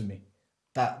 talk to me.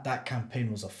 That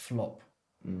campaign was a flop,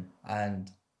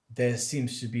 and there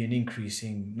seems to be an increase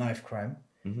in knife crime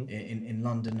in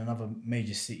London and other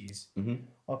major cities.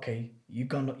 Okay, you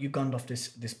gunned off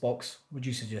this box. What do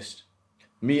you suggest?"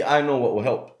 Me, I know what will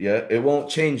help. Yeah, it won't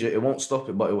change it. It won't stop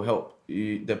it, but it will help.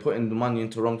 They're putting the money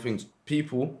into wrong things.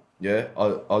 People, yeah,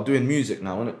 are doing music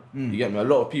now, innit? You get me? A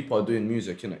lot of people are doing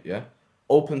music, innit? Yeah.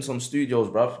 Open some studios,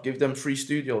 bruv. Give them free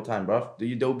studio time, bruv.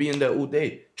 They'll be in there all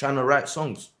day trying to write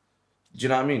songs. Do you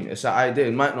know what I mean? It's an idea.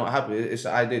 It might not happen. It's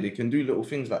an idea. They can do little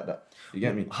things like that. You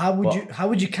get me? How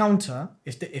would you counter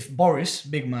if Boris,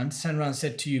 big man, turned around and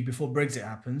said to you before Brexit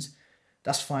happens,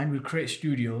 "That's fine, we'll create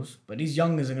studios, but these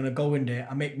youngers are gonna go in there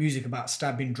and make music about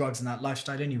stabbing, drugs, and that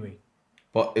lifestyle anyway."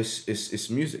 But it's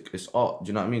music, it's art. Do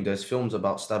you know what I mean? There's films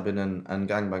about stabbing and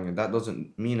gangbanging. That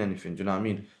doesn't mean anything. Do you know what I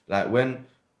mean? Like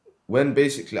when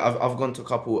basically I've gone to a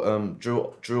couple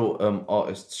drill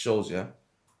artist shows, yeah,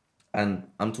 and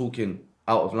I'm talking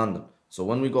out of London. So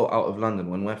when we go out of London,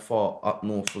 when we're far up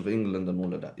north of England and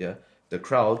all of that, yeah, the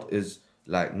crowd is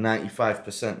like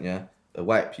 95%, yeah,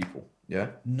 white people, yeah.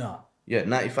 Nah. Yeah,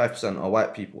 95% are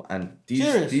white people, and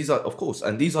these are, of course,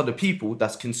 and these are the people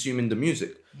that's consuming the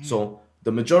music. So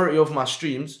the majority of my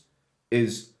streams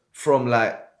is from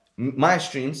like my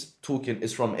streams talking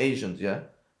is from Asians, yeah,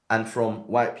 and from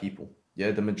white people,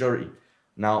 yeah, the majority.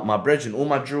 Now my brethren, all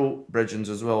my drill brethren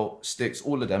as well, Sticks,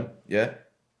 all of them, yeah.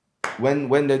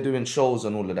 When they're doing shows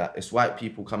and all of that, it's white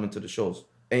people coming to the shows.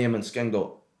 AM and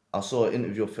Skengdo, I saw an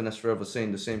interview of Finesse Forever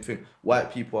saying the same thing.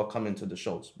 White people are coming to the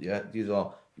shows, yeah. These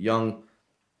are young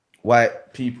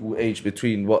white people aged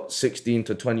between 16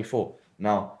 to 24.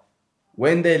 Now,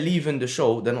 when they're leaving the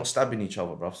show, they're not stabbing each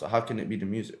other, bruv. So how can it be the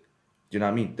music? Do you know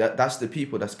what I mean? That's the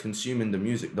people that's consuming the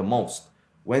music the most.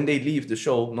 When they leave the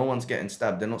show, no one's getting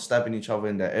stabbed. They're not stabbing each other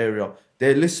in their area.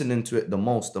 They're listening to it the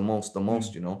most,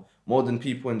 you know? More than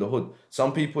people in the hood.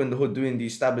 Some people in the hood doing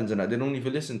these stabbings and that, they don't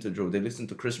even listen to drill. They listen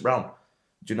to Chris Brown.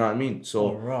 Do you know what I mean?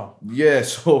 So, yeah,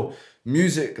 so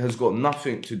music has got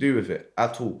nothing to do with it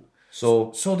at all.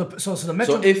 So the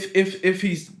metro. So if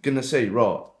he's gonna say,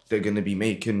 "Raw, they're gonna be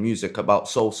making music about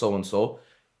so and so,"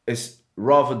 it's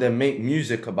rather than make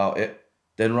music about it,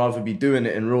 than rather be doing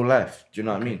it in real life. Do you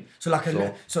know what I mean? So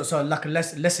like a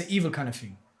lesser evil kind of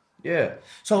thing. Yeah.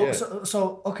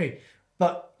 So okay,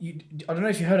 but I don't know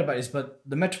if you heard about this, but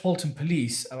the Metropolitan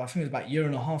Police, I think it was about a year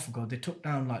and a half ago, they took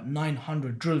down like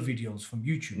 900 drill videos from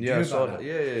YouTube. Yeah, I saw that.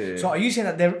 Yeah. So are you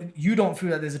saying that you don't feel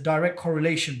that there's a direct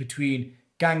correlation between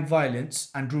gang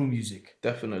violence and drill music?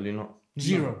 Definitely not.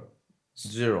 Zero.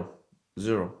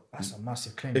 That's a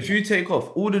massive claim. If you take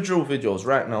off all the drill videos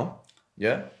right now,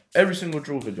 yeah, every single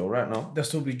drill video right now, they'll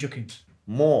still be juking.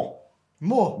 More.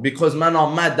 Because man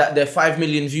are mad that their 5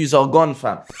 million views are gone,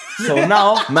 fam. So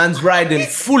now, man's riding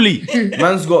fully.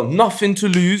 Man's got nothing to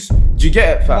lose. Do you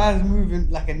get it, fam? man's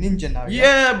moving like a ninja now.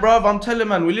 Yeah, bruv, I'm telling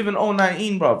man, we live in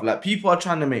 019, bruv. Like, people are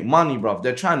trying to make money, bruv.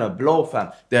 They're trying to blow,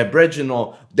 fam. Their brethren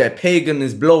or their pagan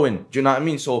is blowing. Do you know what I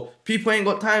mean? So people ain't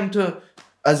got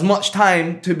as much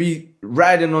time to be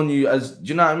riding on you as, do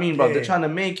you know what I mean, bruv? Yeah. They're trying to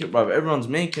make it, bruv. Everyone's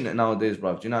making it nowadays,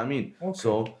 bruv. Do you know what I mean? Okay.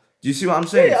 So, do you see what I'm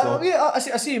saying? I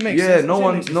see it makes sense. No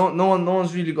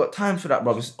one's really got time for that,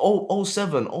 bruv. It's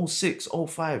 07, 06,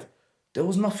 05. There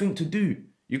was nothing to do.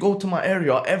 You go to my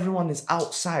area, everyone is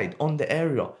outside on the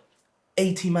area.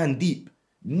 80 man deep.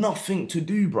 Nothing to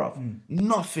do, bruv.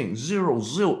 Nothing. Zero,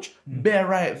 zilch. Bare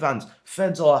riot vans.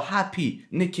 Feds are happy.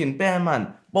 Nicking bare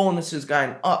man. Bonuses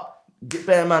going up. Get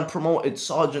bare man promoted,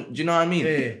 sergeant. Do you know what I mean?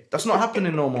 Yeah. That's not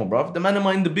happening no more, bruv. The man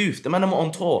are in the booth. The man are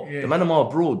on tour. Yeah. The man are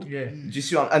abroad. Yeah. Do you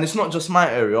see and it's not just my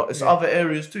area, it's other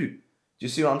areas too. Do you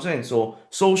see what I'm saying? So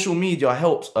social media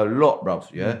helps a lot,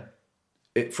 bruv. Yeah.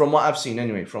 From what I've seen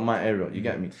anyway, from my area, you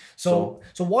get me? So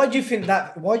why do you think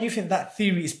that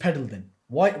theory is peddled then?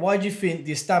 Why do you think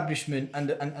the establishment and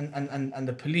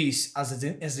the police as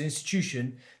an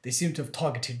institution, they seem to have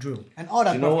targeted drill? And all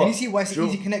that, You know bro. what? And you see why it's an Drill-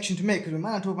 easy connection to make, because when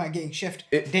man talking about getting chefed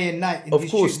day and night in Of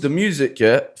these course, tunes, the music,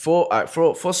 yeah,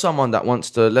 for someone that wants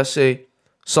to, let's say,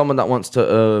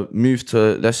 move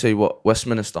to, let's say,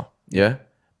 Westminster, yeah,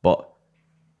 but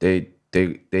they've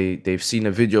seen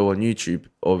a video on YouTube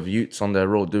of youths on their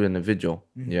road doing a video,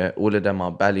 yeah, all of them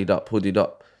are ballied up, hooded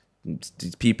up.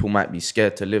 These people might be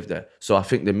scared to live there. So I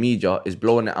think the media is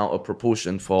blowing it out of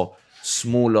proportion for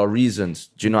smaller reasons.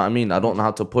 Do you know what I mean? I don't know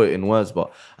how to put it in words,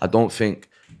 but I don't think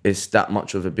it's that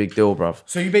much of a big deal, bruv.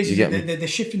 So you basically they're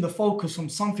shifting the focus from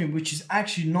something which is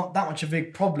actually not that much of a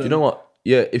big problem. You know what?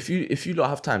 yeah, if you don't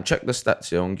have time, check the stats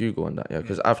here on Google and that, yeah,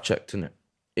 because I've checked in it.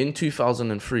 In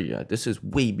 2003, yeah, this is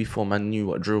way before man knew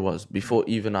what drill was. Before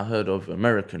even I heard of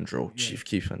American drill, Chief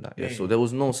Keef and that. Yeah, so there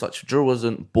was no such drill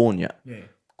wasn't born yet. Yeah.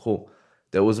 Cool.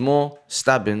 There was more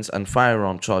stabbings and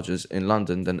firearm charges in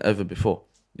London than ever before.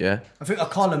 Yeah. I think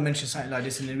Akala mentioned something like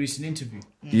this in a recent interview.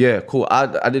 Yeah, cool.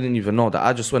 I didn't even know that.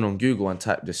 I just went on Google and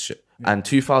typed this shit. And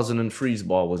 2003's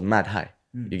bar was mad high.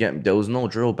 You get me? There was no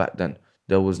drill back then.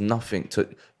 There was nothing to.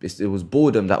 It was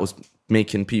boredom that was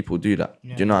making people do that. Do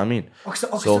you know what I mean?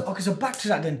 So back to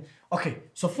that then. Okay,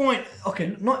 so fine.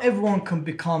 Okay, not everyone can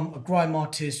become a grime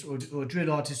artist or a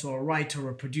drill artist or a writer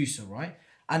or a producer, right?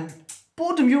 And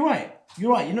boredom, you're right.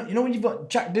 You're right. You know when you've got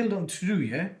Jack Dillon to do,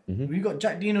 yeah? When you got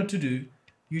Jack Dino to do,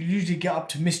 you usually get up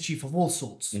to mischief of all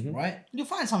sorts, right? You'll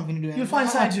find something to do. You'll find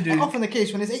something to do. And often the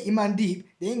case when it's 80 man deep,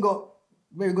 they ain't got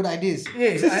very good ideas.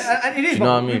 Yeah, and it is. know But what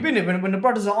I mean? we've been there when the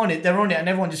brothers are on it, they're on it, and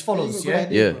everyone just follows. Yeah, Yeah, good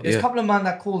idea. There's a couple of man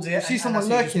that calls it. See and someone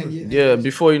that's it, lurking. just- Yeah,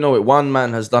 before you know it, one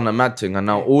man has done a mad thing, and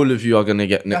now all of you are gonna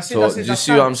get nicked. That's it. So, That's it. do you that's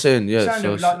see what I'm saying? Yeah.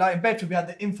 standard. So, Like in Bedford, we had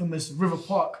the infamous River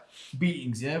Park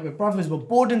beatings. Yeah, where brothers were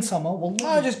bored in summer. Well,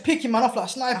 No, just picking man off like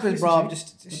snipers, bro.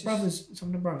 Some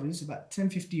of the brothers, about 10,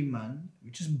 15 man,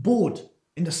 were just bored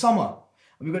in the summer.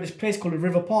 And we got this place called the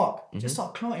River Park. Just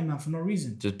start clotting man for no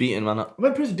reason. just beating man up. We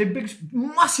went prison, did big,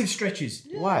 massive stretches.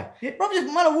 Why? Bro, just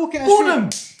man are walking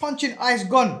Boredom. street, punching, eyes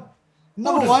gone.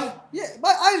 Number Boredom. one, yeah,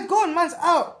 but eyes gone, man's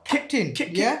out, kicked in.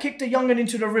 Kick the young'un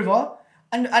into the river,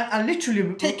 and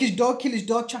literally Take his dog, kill his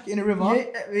dog, chuck it in the river.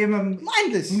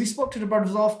 Mindless. When we spoke to the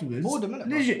brothers afterwards, Boredom, innit,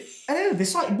 bro? legit. And then they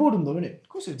started boredom though, innit? Of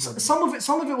course it's boredom.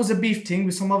 Some of it was a beef thing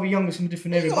with some other youngers from a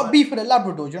different You area. got beef with a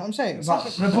Labrador, do you know what I'm saying? But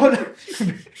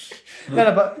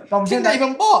I'm saying Didn't they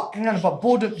even bark? No, but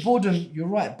boredom. You're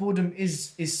right. Boredom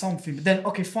is something. But then,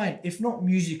 okay, fine. If not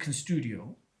music and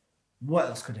studio, what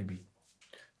else could it be?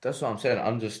 That's what I'm saying.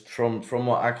 I'm just from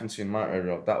what I can see in my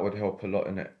area, that would help a lot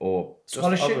in it. Or just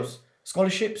Scholarships,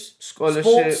 scholarships,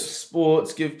 scholarships,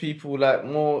 sports, give people like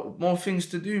more things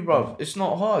to do, bruv. It's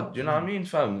not hard. Do you know what I mean,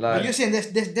 fam? But Like you're saying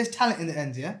there's talent in the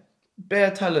end, yeah?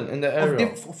 bare talent in the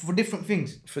area. For different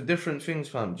things. For different things,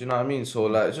 fam. Do you know what I mean? So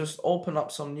like, just open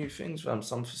up some new things, fam.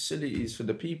 Some facilities for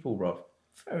the people, bruv.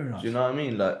 Fair enough. Do you know what I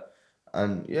mean? Like,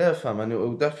 and yeah, fam, and it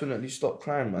will definitely stop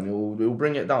crime, man. It will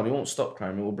bring it down. It won't stop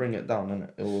crime. It will bring it down, innit?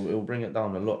 It will bring it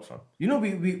down a lot, fam. You know,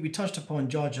 we touched upon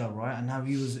Jaja, right? And how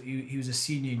he was a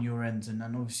senior in your ends, and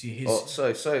obviously his. Oh,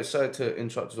 sorry to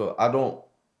interrupt as well.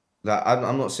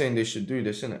 I'm not saying they should do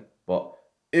this, innit? But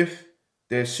if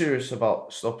they're serious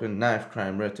about stopping knife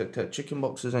crime, chicken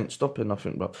boxes ain't stopping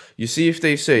nothing, bro. You see, if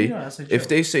they say, that's a if joke.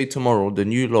 they say tomorrow the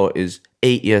new law is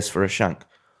 8 years for a shank,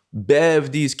 bare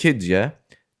of these kids, yeah,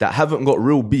 that haven't got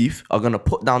real beef are gonna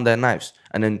put down their knives,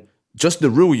 and then just the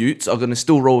real youths are gonna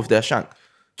still roll with their shank.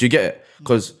 Do you get it?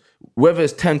 Because whether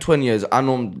it's 10, 20 years, I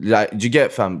know, like, do you get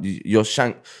it, fam? Your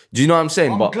shank, do you know what I'm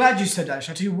saying? I'm glad you said that.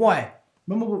 Shall I tell you why?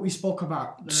 Remember what we spoke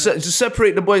about? Just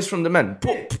separate the boys from the men.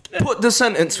 Put the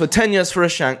sentence for 10 years for a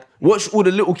shank. Watch all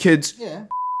the little kids Yeah.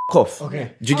 off.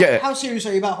 Okay. Do you get it? How serious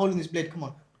are you about holding this blade? Come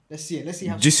on. Let's see it. Let's see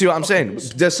how. Do you see what I'm saying?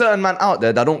 There's certain man out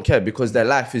there that don't care because their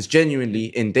life is genuinely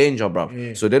in danger, bruv.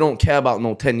 Yeah. So they don't care about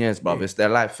no 10 years, bruv. It's their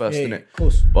life first, Yeah, innit? of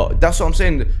course. But that's what I'm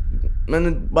saying.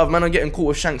 Man are getting caught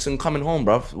with shanks and coming home,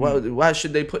 bruv. Why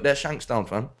should they put their shanks down,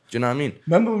 fam? Do you know what I mean?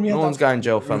 Remember when we had No that- one's going in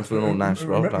jail, fam, for no knives,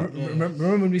 bruv. Like,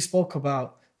 Remember when we spoke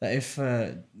about that if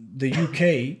the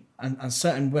UK and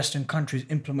certain Western countries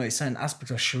implement certain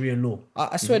aspects of Sharia law,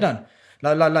 I swear down,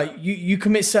 like you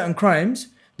commit certain crimes,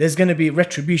 there's gonna be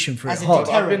retribution for As it. in Hard.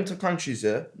 deterrent. I've been to countries,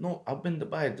 yeah. No, I've been to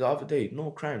Dubai the other day.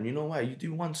 No crime. You know why? You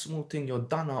do one small thing, you're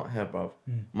done out here, bruv.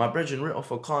 My brethren writ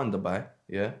off a car in Dubai,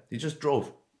 yeah. He just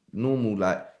drove. Normal,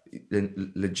 like,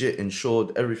 legit,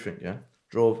 insured, everything, yeah.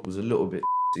 Drove, was a little bit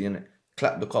in it.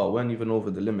 Clapped the car, weren't even over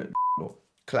the limit, bro.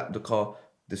 Clapped the car.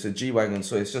 This a G-Wagon,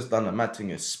 so it's just done a mad thing.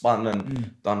 It's spun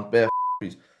and done bare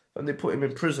and they put him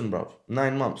in prison, bruv.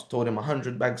 9 months. Told him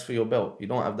 100 bags for your belt. You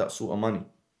don't have that sort of money.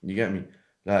 You get me?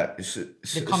 Like,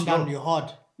 They come down to you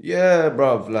hard. Yeah,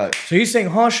 bruv, like, So you're saying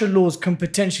harsher laws can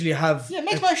potentially have? Yeah, it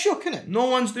makes my shook, innit? no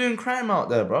one's doing crime out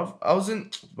there, bruv. I was in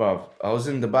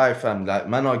Dubai, fam. Like,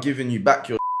 man are giving you back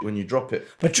your when you drop it.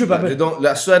 But true, Like, but they don't,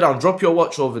 like, swear down, drop your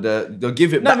watch over there. They'll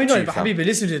give it no, back we to know, you, but fam. Habibi,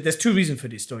 listen to this. There's two reasons for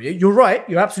this story. You're right.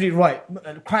 You're absolutely right.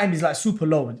 Crime is like super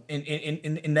low in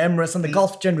the Emirates and the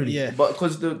Gulf generally. Yeah. But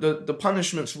because the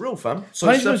punishment's real, fam. So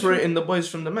Punishment's separating the boys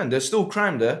from the men. There's still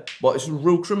crime there, but it's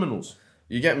real criminals.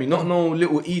 You get me? Not no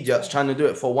little idiots trying to do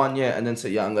it for 1 year and then say,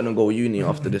 yeah, I'm gonna go uni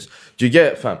after this. Do you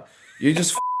get it, fam? You're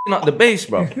just f***ing up the base,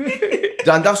 bro.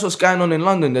 And that's what's going on in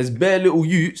London. There's bare little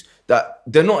youths that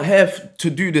they're not here to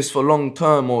do this for long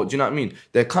term, or do you know what I mean?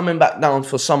 They're coming back down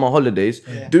for summer holidays,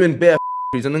 doing bare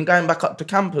and then going back up to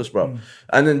campus, bro.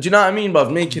 And then, do you know what I mean,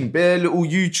 bruv? Making bare little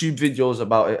YouTube videos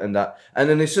about it and that. And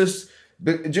then it's just,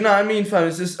 do you know what I mean, fam?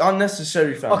 It's just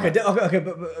unnecessary, fam. Okay,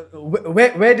 but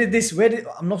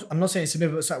I'm not saying it's a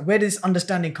myth, but it's like, where did this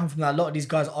understanding come from that a lot of these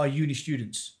guys are uni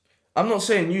students? I'm not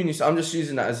saying uni, I'm just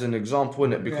using that as an example,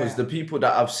 innit? Because the people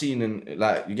that I've seen, and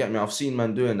like, you get me, I've seen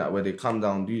man doing that, where they come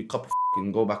down, do a couple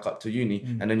and go back up to uni,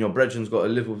 and then your brethren's got to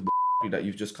live with the that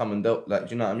you've just come and dealt, like,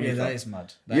 do you know what I mean? Yeah, fam? that is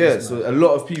mad. So a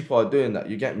lot of people are doing that,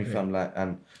 you get me, fam? Like,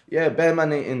 and bare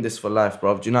man ain't in this for life,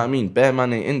 bruv. Do you know what I mean? Bare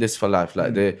man ain't in this for life.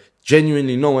 Like, they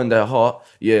genuinely know in their heart,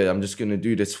 I'm just gonna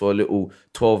do this for a little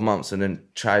 12 months and then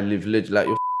try live like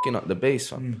you're f***ing up the base,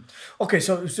 fam. Okay,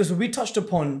 so we touched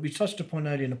upon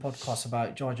earlier in the podcast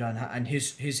about Georgia and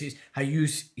his how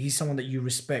he's someone that you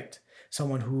respect,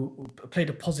 someone who played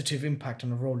a positive impact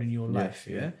and a role in your life.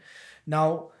 Yeah.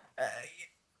 Now,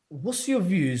 what's your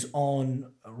views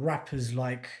on rappers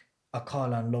like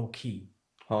Akala and Low Key?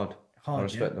 Hard. I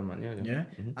respect them, man. Yeah.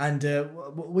 And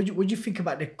what do you think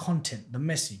about the content, the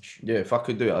message? Yeah, if I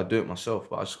could do it, I'd do it myself,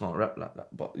 but I just can't rap like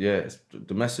that. But yeah,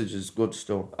 the message is good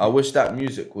still. I wish that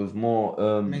music was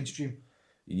more mainstream.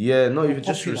 Yeah, not even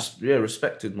just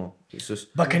respected more. It's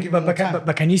just. But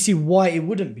can you see why it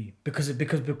wouldn't be? Because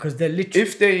they're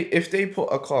literally. If they put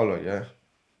Akala,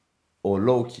 or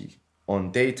Low Key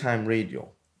on daytime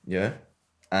radio,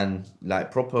 and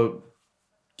like proper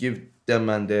give them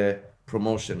and their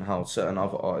promotion, how certain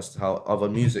other artists, how other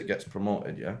music gets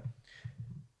promoted,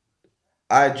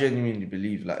 I genuinely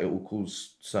believe like it will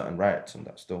cause certain riots and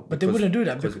that still. But they wouldn't do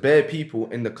that because bare people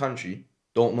in the country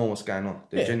don't know what's going on.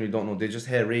 They genuinely don't know. They just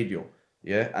hear radio,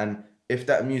 and if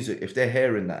that music, if they're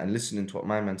hearing that and listening to what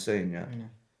my man's saying,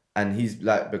 and he's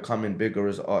like becoming bigger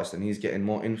as an artist and he's getting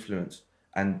more influence,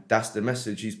 and that's the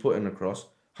message he's putting across,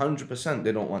 100%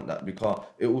 they don't want that, because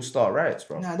it will start riots,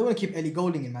 bro. Nah, they want to keep Ellie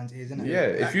Goulding in man's ears, innit? Yeah,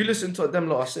 if you listen to what them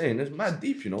lot are saying, it's mad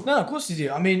deep, you know. No, of course you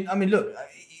do. I mean, look,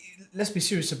 let's be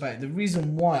serious about it. The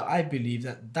reason why I believe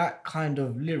that kind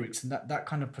of lyrics and that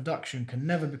kind of production can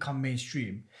never become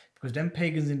mainstream, because them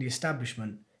pagans in the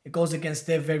establishment, it goes against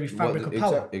their very fabric of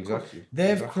power. Exactly.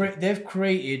 They've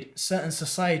created certain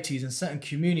societies and certain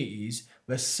communities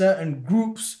where certain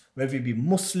groups, whether it be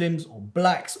Muslims or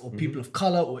blacks or people of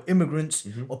color or immigrants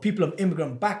or people of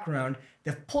immigrant background,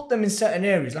 they've put them in certain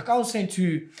areas. Like I was saying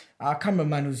to our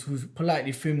cameraman who's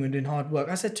politely filming and doing hard work,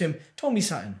 I said to him, tell me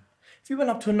something. If you went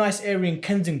up to a nice area in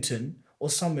Kensington or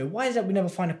somewhere, why is that we never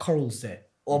find a Corals there?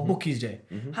 Or bookies there?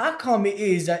 How come it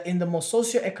is that in the most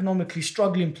socio-economically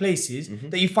struggling places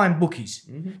that you find bookies?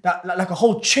 That like a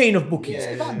whole chain of bookies.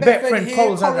 Bedford here,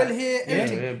 Coral here,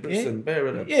 everything. Yeah, Brixton, bare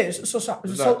of them. Yeah, so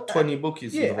There's like 20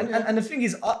 bookies. Yeah, and the thing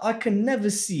is, I can never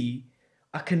see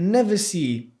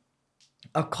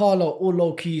Akala or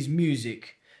Low Key's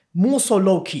music, more so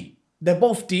Low Key. They're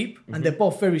both deep and they're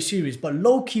both very serious, but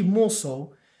Low Key more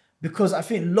so because I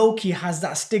think Low Key has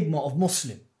that stigma of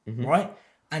Muslim, right?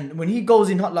 And when he goes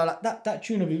in hot like that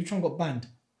tune of it, which one got banned?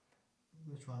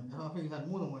 Which one? I think he's had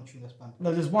more than one tune that's banned.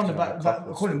 No, there's one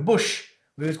about calling Bush.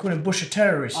 We was calling Bush a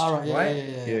terrorist, right?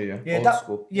 Yeah. Old that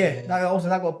school.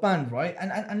 That got banned, right?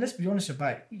 And let's be honest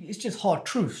about it, it's just hard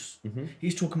truths.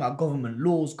 He's talking about government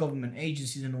laws, government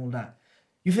agencies, and all that.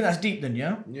 You think that's deep, then?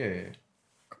 Yeah. Yeah.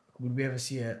 Would we ever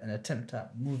see an attempt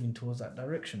at moving towards that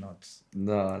direction?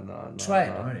 No. Try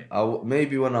it, right?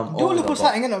 Maybe when I'm Do older. look what's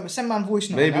happening, innit? Send man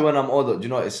voice note. Maybe when I'm older, do you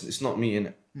know what? It's not me,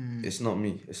 innit? It's not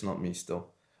me. It's not me still.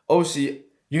 Obviously.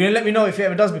 You're gonna let me know if it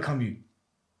ever does become you.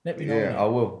 Let me know. Yeah, I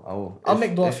will. I'll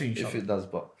make dua for you. If it does,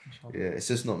 but it's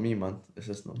just not me, man. It's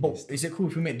just not me. But is it cool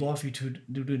if we make dua for you to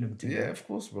do them? Yeah, of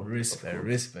course, bro.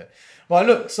 Respect. Well,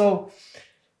 look, so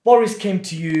Boris came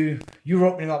to you, you're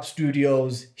opening up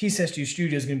studios. He says to you,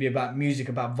 studio's going to be about music,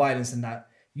 about violence and that.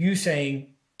 You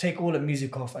saying, take all the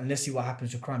music off and let's see what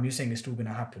happens to crime. You're saying it's still going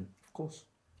to happen. Of course.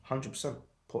 100%.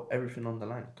 Put everything on the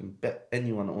line. You can bet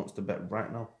anyone that wants to bet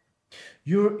right now.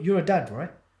 You're a dad,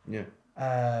 right? Yeah.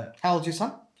 How old's your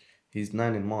son? He's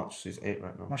 9 in March, so he's 8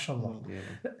 right now. MashaAllah.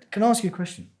 Yeah. Can I ask you a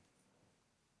question?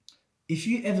 If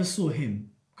you ever saw him,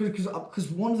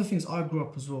 because one of the things I grew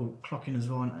up as well, clocking as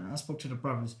well, and I spoke to the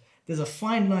brothers, there's a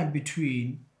fine line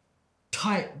between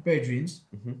tight bedrooms,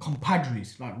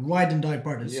 compadres, like ride and die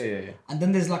brothers. Yeah. And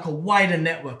then there's like a wider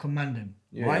network of mandem,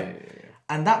 right? Yeah.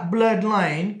 And that blurred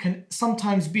line can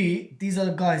sometimes be, these are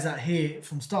the guys out here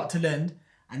from start to end,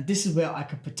 and this is where I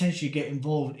could potentially get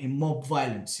involved in mob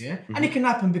violence, yeah? And it can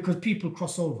happen because people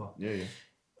cross over. Yeah.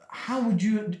 How would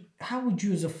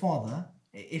you as a father,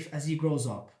 if as he grows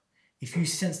up, if you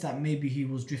sense that maybe he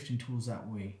was drifting towards that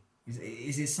way,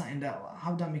 Is it something that,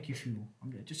 how would that make you feel?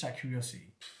 Just out of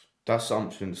curiosity. That's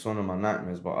something. It's one of my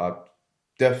nightmares, but I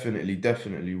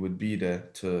definitely would be there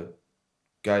to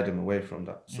guide them away from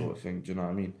that sort of thing. Do you know what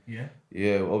I mean? Yeah.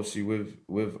 Yeah, obviously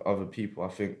with other people, I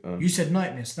think. You said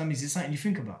nightmares. That means it's something you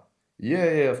think about.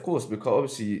 Yeah, of course, because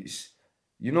obviously,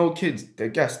 kids, they're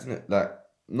gassed, innit? Like,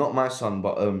 not my son,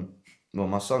 but well,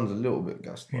 my son's a little bit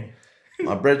gassed, but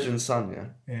my brethren's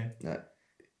son, Yeah. like,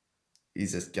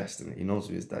 he's just gassed, innit? He knows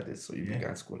who his dad is, so you be going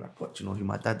to school like, what, do you know who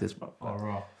my dad is, bro? Oh,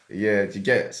 raw. Yeah, do you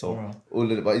get it? So Right.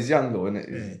 all of it, but he's young though,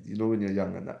 innit? You know when you're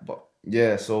young and that. But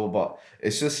yeah, so but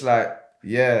it's just like,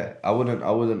 yeah, I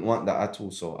wouldn't want that at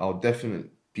all. So I'll definitely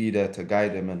be there to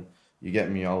guide him, and you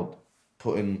get me. I'll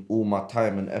put in all my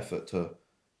time and effort to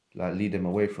like lead him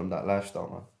away from that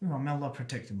lifestyle, man. May Allah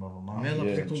protect him, brother, man. May Allah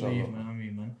Yeah, protect all the youth, inshallah. man. I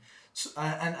mean, man. So,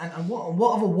 and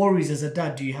what other worries as a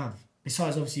dad do you have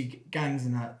besides obviously gangs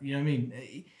and that? You know what I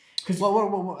mean? Because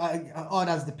What odd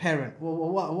as the parent,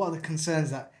 what are the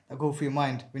concerns that go through your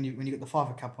mind when you get the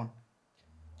father cap on?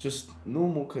 Just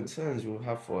normal concerns you'll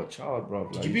have for a child, bro.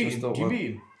 Like, did you beat just him? don't Did you want-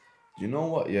 beat him? You know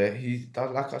what? Yeah,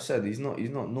 like I said, he's not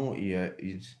naughty yet.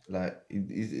 He's like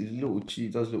he's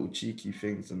does little cheeky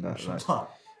things and that. Like, Shut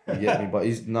up. you get me? But do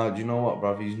you know what,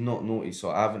 bruv? He's not naughty,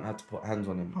 so I haven't had to put hands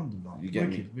on him. Alhamdulillah. You get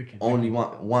me? Wicked. Only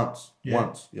once.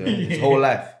 Yeah. Yeah. His whole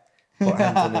life. Put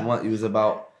hands on him once. He was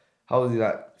about, how was he,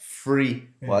 like 3?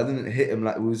 But I didn't hit him.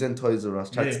 Like, we was in Toys R Us,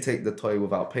 tried to take the toy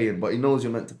without paying, but he knows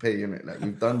you're meant to pay, innit? Like,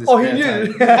 we've done this bare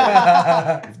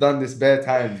times. We've done this bare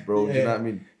times, bro. Do you know what I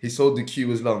mean? He saw the queue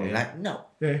was long. He's like, no.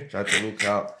 Tried to walk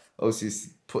out.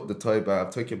 Obviously, put the toy back. I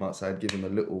took him outside, give him a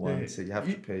little one. Said, you have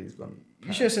to pay. He's gone.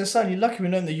 You should have said, son, you're lucky we're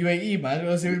not in the UAE, man. It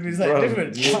was like Bruv,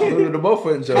 different. yeah, the both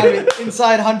went, Joe.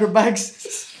 Inside 100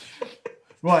 bags.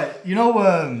 Right,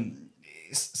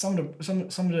 some of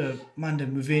the man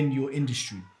that within your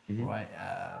industry, right?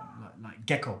 Like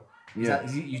Gecko.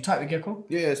 Is you type with Gecko?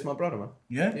 Yeah, it's my brother, man.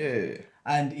 Yeah. Yeah.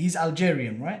 And he's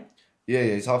Algerian, right? Yeah,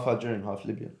 he's half Algerian, half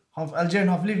Libyan. Half Algerian,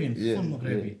 half Libyan. Yeah, From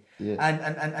Maghrebi.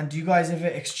 yeah. And do you guys ever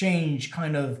exchange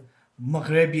kind of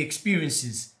Maghrebi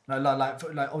experiences? Like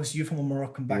obviously you're from a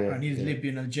Moroccan background, he's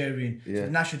Libyan, Algerian. Yeah. So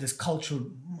naturally there's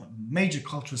major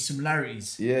cultural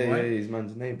similarities. Yeah, right? he's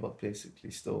man's neighbor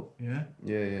basically still. Yeah.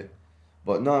 Yeah.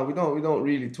 But no, we don't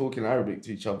really talk in Arabic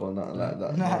to each other or nothing like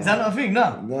that. Is that not a thing?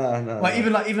 No. Nah. Like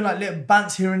even like little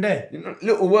bants here and there. You know,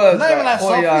 little words Not even like like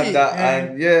Hoya Sophie, and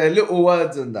that, yeah. and little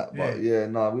words and that.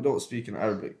 But we don't speak in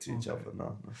Arabic to each other.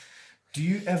 No. Do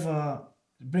you ever,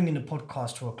 bringing the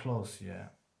podcast to a close, a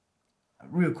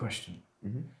real question,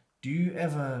 do you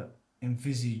ever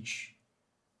envisage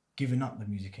giving up the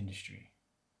music industry,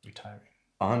 retiring?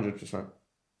 100%.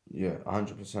 Yeah,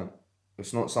 100%.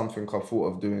 It's not something I thought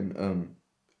of doing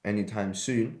anytime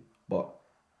soon, but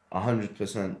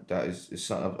 100% that is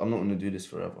something, I'm not going to do this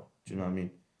forever. Do you know what I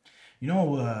mean? You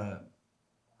know,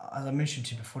 as I mentioned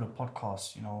to you before the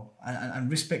podcast,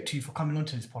 and respect to you for coming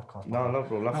onto this podcast. No, love,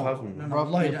 bro. Love having me. No, Bro,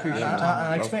 like, we appreciate and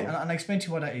it. I explain to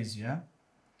you what that is, yeah?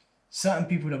 Certain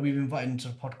people that we've invited into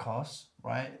the podcast,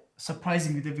 right?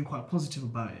 Surprisingly, they've been quite positive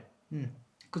about it.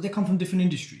 Because they come from different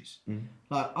industries.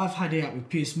 Like, I've had it out with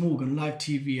Piers Morgan, live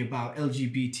TV about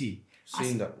LGBT.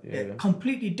 Seen that, yeah.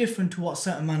 Completely different to what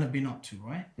certain men have been up to,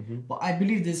 right? But I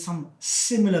believe there's some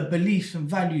similar beliefs and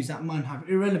values that man have,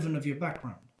 irrelevant of your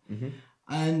background.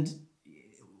 And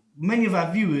many of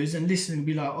our viewers and listeners will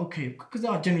be like, okay, because they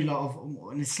are generally like of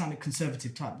an Islamic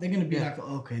conservative type, they're going to be like,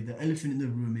 okay, the elephant in the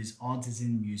room is art is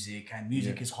in music and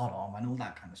music is haram and all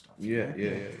that kind of stuff. Yeah.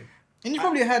 And you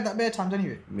probably heard that bare times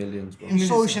anyway. Millions, bro. In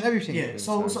social and everything. Yeah,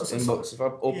 so Inbox. If I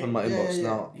open my inbox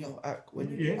now, yeah. when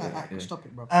you Stop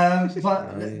it, bro.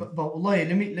 but wallahi,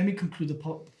 let me conclude the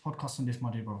podcast on this,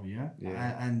 my dear brother, yeah?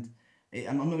 And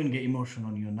I'm not going to get emotional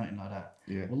on you or nothing like that.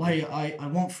 Yeah. Wallahi, I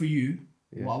want for you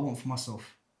what I want for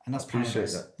myself. And that's appreciate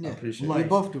paradise. that. Yeah. I appreciate We that.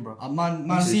 both do, bro. Man,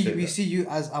 We see you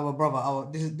as our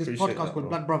brother. This Appreciate podcast that, called bro.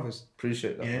 Blood Brothers.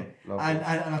 Appreciate that. yeah. Bro. Love,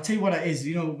 And I'll tell you what that is.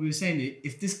 We were saying it.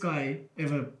 If this guy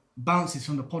ever bounces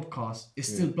from the podcast, it's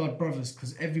still Blood Brothers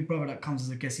because every brother that comes as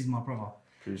a guest is my brother.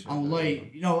 Appreciate And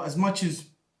that, as much as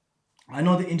I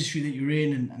know the industry that you're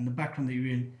in and the background that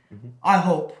you're in,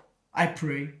 I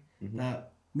pray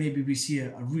that maybe we see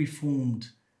a reformed,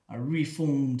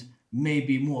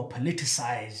 maybe more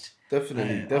politicized.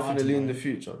 Definitely in the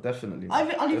future. Definitely.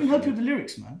 Man. I'll even help you with the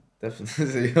lyrics, man.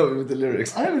 Definitely help me with the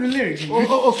lyrics. I'll help you with the lyrics.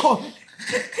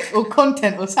 or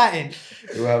content or satin.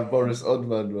 We'll have Boris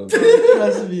Oddman, man.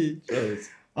 Trust me. Yes.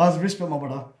 I was respect my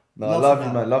brother. No, I love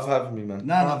you, man. Love having me, man.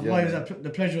 Nah, Yeah, the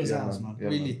pleasure was ours, man. Yeah,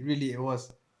 Really, it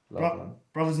was. Love, man.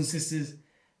 Brothers and sisters,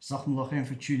 Jazakumullah khair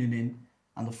for tuning in.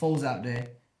 And the foes out there,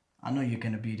 I know you're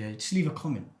going to be there. Just leave a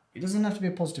comment. It doesn't have to be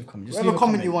a positive comment. Just Whatever leave a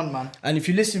comment you want, man. And if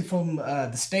you listen from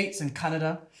the States and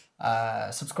Canada,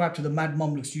 subscribe to the Mad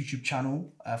Mumlux YouTube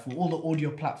channel. For all the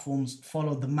audio platforms,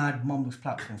 follow the Mad Mumlux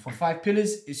platform. For 5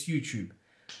 Pillars, it's YouTube.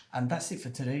 And that's it for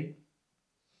today.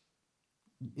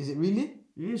 Is it really?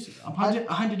 Yes, I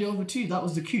handed it over to you. That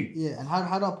was the cue. Yeah. And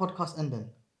how do our podcast end then?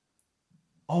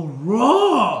 Oh,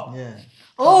 raw! Yeah.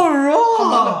 Oh,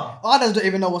 raw! Others don't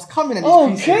even know what's coming in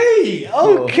these pieces.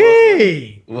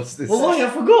 Okay. What's this? Well, I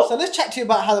forgot. So let's chat to you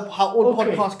about how all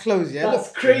Okay. podcasts close, yeah? That's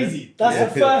Look, crazy.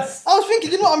 That's the first. I was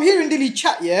thinking, you know what, I'm hearing Dilly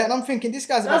chat, yeah? And I'm thinking, this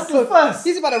guy's about That's to the close. first.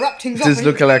 He's about to wrap things up. This is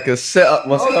looking like a setup.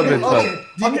 What's coming, okay.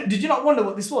 fam? Did you not wonder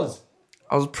what this was?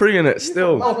 I was pre-ing it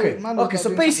still. Man, Okay. man was Okay. not So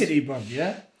doing basically, bro,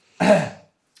 yeah.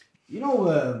 you know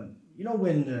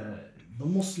when the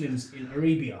Muslims in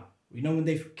Arabia, when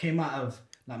they came out of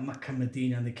like Mecca,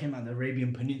 Medina, and they came out of the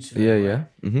Arabian Peninsula. Yeah, right? yeah.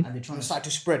 Mm-hmm. And they're trying It to started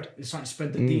to spread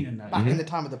spread the deen and that. back in the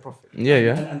time of the Prophet. Yeah,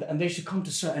 yeah. And they should come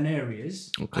to certain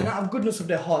areas. And out of goodness of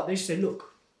their heart, they should say,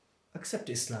 look, accept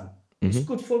Islam. It's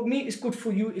good for me, it's good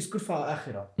for you, it's good for our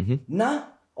akhirah. Nah,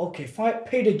 okay, fine,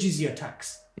 pay the jizya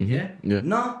tax. Yeah? Yeah.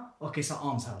 Nah, okay, it's an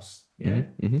arms house. Yeah?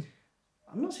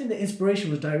 I'm not saying the inspiration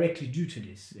was directly due to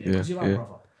this. Because you're right,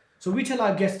 brother. So we tell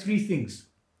our guests 3 things.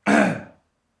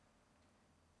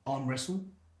 Arm wrestle,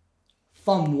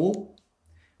 thumb war.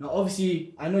 Now,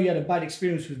 obviously, I know you had a bad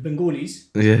experience with Bengalis.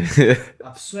 Yeah.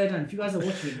 I swear down, if you guys are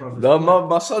watching it, brother. No,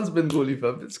 my son's Bengali,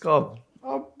 fam. It's calm.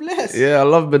 Oh, bless. Yeah, I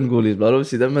love Bengalis, but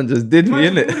obviously that man just did me,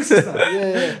 innit?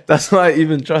 Yeah. That's why I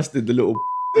even trusted the little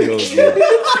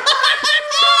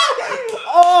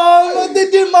Oh, Lord, they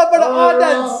did my brother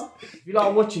Ardens. If you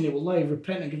like watching it, wallahi,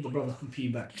 repent and give the brother some pee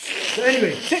back. So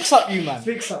anyway, Fix up you, man.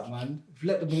 fix up, man. If you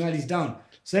let the Bengalis down.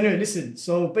 So anyway, listen.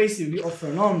 So basically, we offer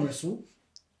an arm wrestle,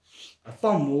 a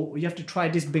thumb war, or you have to try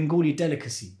this Bengali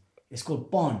delicacy. It's called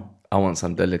Bon. I want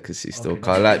some delicacy still,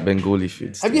 cause I like Bengali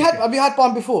food. Have you had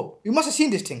Ban before? You must have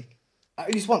seen this thing.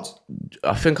 At least once.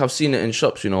 I think I've seen it in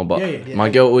shops, but Yeah. my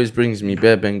girl always brings me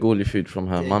bare Bengali food from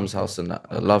her mum's house and that.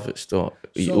 I love it still.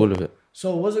 Eat So- all of it.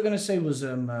 So what was I gonna say was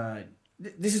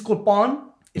this is called Bon.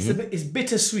 It's it's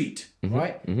bittersweet,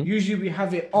 right? Usually we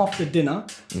have it after dinner.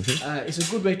 It's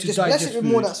a good way to Just bless digest it with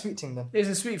food. more of that sweet thing then. It's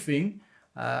a sweet thing.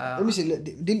 Let me see. Let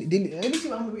me see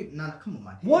what I'm going to Nah, come on,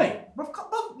 man. Why? Bro,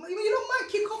 you don't mind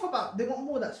kick off about they want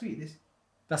more of that sweet. This.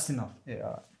 That's enough. Yeah. All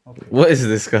right. Okay. What is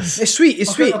this, guys? It's sweet. It's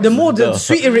Okay, sweet. okay. The more the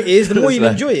sweeter it is, the more you'll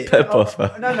Like enjoy it. Pepper,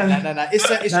 fam. No. No.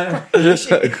 It's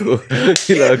Cool.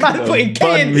 You know, man putting K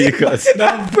bun in me, cuz.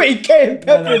 man putting K and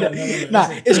pepper in no, it. Nah,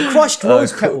 it's crushed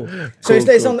rose petal. So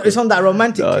it's on that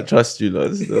romantic. I trust you,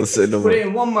 lads. Don't say no Put it more.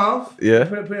 in one mouth. Yeah.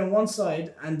 Put it in one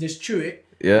side and just chew it.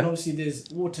 Yeah. And obviously there's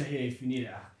water here if you need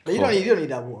it. But you don't need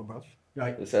that water, bro.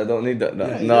 Right. So I don't need that.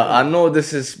 Yeah, No, I know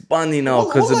this is bunny now What-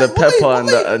 because of what- the what- pepper what- and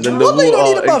what- the what- water you don't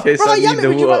need it, in bro. case Bro, I need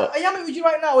the water. I am it with you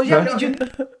right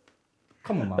now.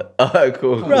 Come on, man. Alright,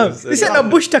 cool. Bro, Say this that. ain't no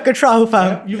bush tucker trial,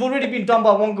 fam. You've already been done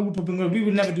by one group of Bengal. We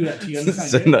would never do that to you. Say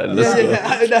Understand? that, let's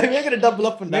go. No, we ain't gonna double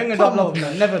up on We that. ain't gonna Come double on. up on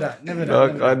that. Never that. Never that.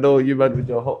 Dog, never I that. know you man with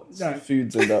your hot No.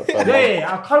 foods and that. Fam. Yeah,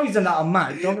 our curries and that are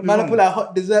mad. Don't get me Man, I wrong. pull out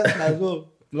hot desserts now as well.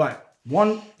 Right.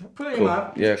 One. Put it in Cool. your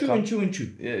mouth. Yeah, Chew come. and chew and chew.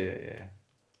 Yeah.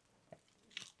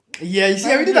 Yeah, you see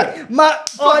how we did that? Man,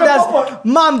 proper.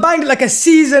 man banged it like a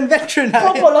seasoned veteran.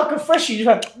 Proper like a freshie. Just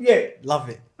like, yeah. Love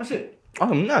it. That's it. Oh,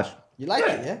 nice. You like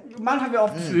it, yeah? Man have it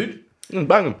after food.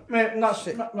 Bang 'em. Man, now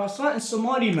certain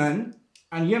Somali man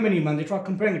and Yemeni man, they try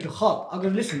comparing it to khat. I go,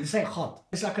 listen, this ain't khat.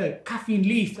 It's like a caffeine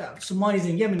leaf that Somalis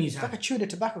and Yemenis Like a have. chew the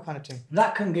tobacco kind of thing.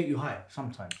 That can get you high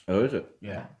sometimes. Oh, is it?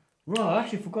 Yeah. Right, I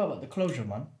actually forgot about the closure,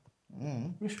 man.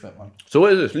 Respect, man. So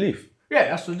what is this leaf?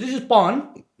 Yeah, so this is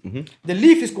Bon. The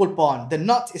leaf is called barn. The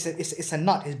nut is a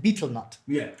nut. It's beetle nut.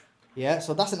 Yeah. Yeah,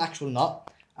 so that's an actual nut,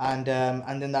 and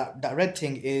then that red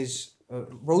thing is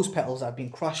rose petals that have been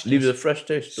crushed. Leaves a fresh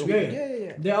taste. Still.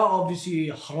 Yeah. There are obviously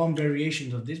haram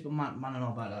variations of this, but man, I don't know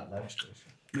about that. Like,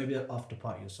 maybe the after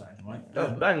party or something, right?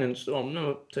 That's banging. Still, I've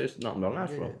never tasted nothing like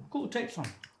that, bro. Cool, take some.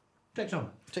 Take some.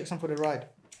 Take some for the ride.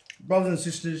 Brothers and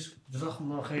sisters,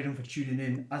 Jazakumullah khairan for tuning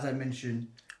in. As I mentioned,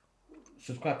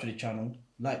 subscribe to the channel,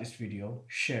 like this video,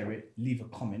 share it, leave a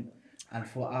comment. And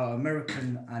for our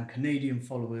American and Canadian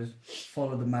followers,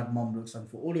 follow the Mad Mumlux. And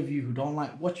for all of you who don't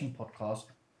like watching podcasts,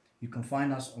 you can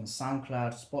find us on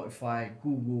SoundCloud, Spotify,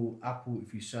 Google, Apple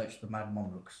if you search the Mad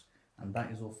Mumlux. And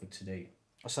that is all for today.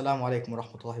 Assalamu alaikum wa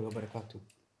rahmatullahi wa barakatuh.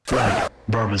 Black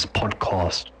Brothers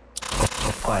Podcast.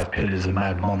 5 Pillars of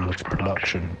Mad Monolith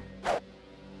Production.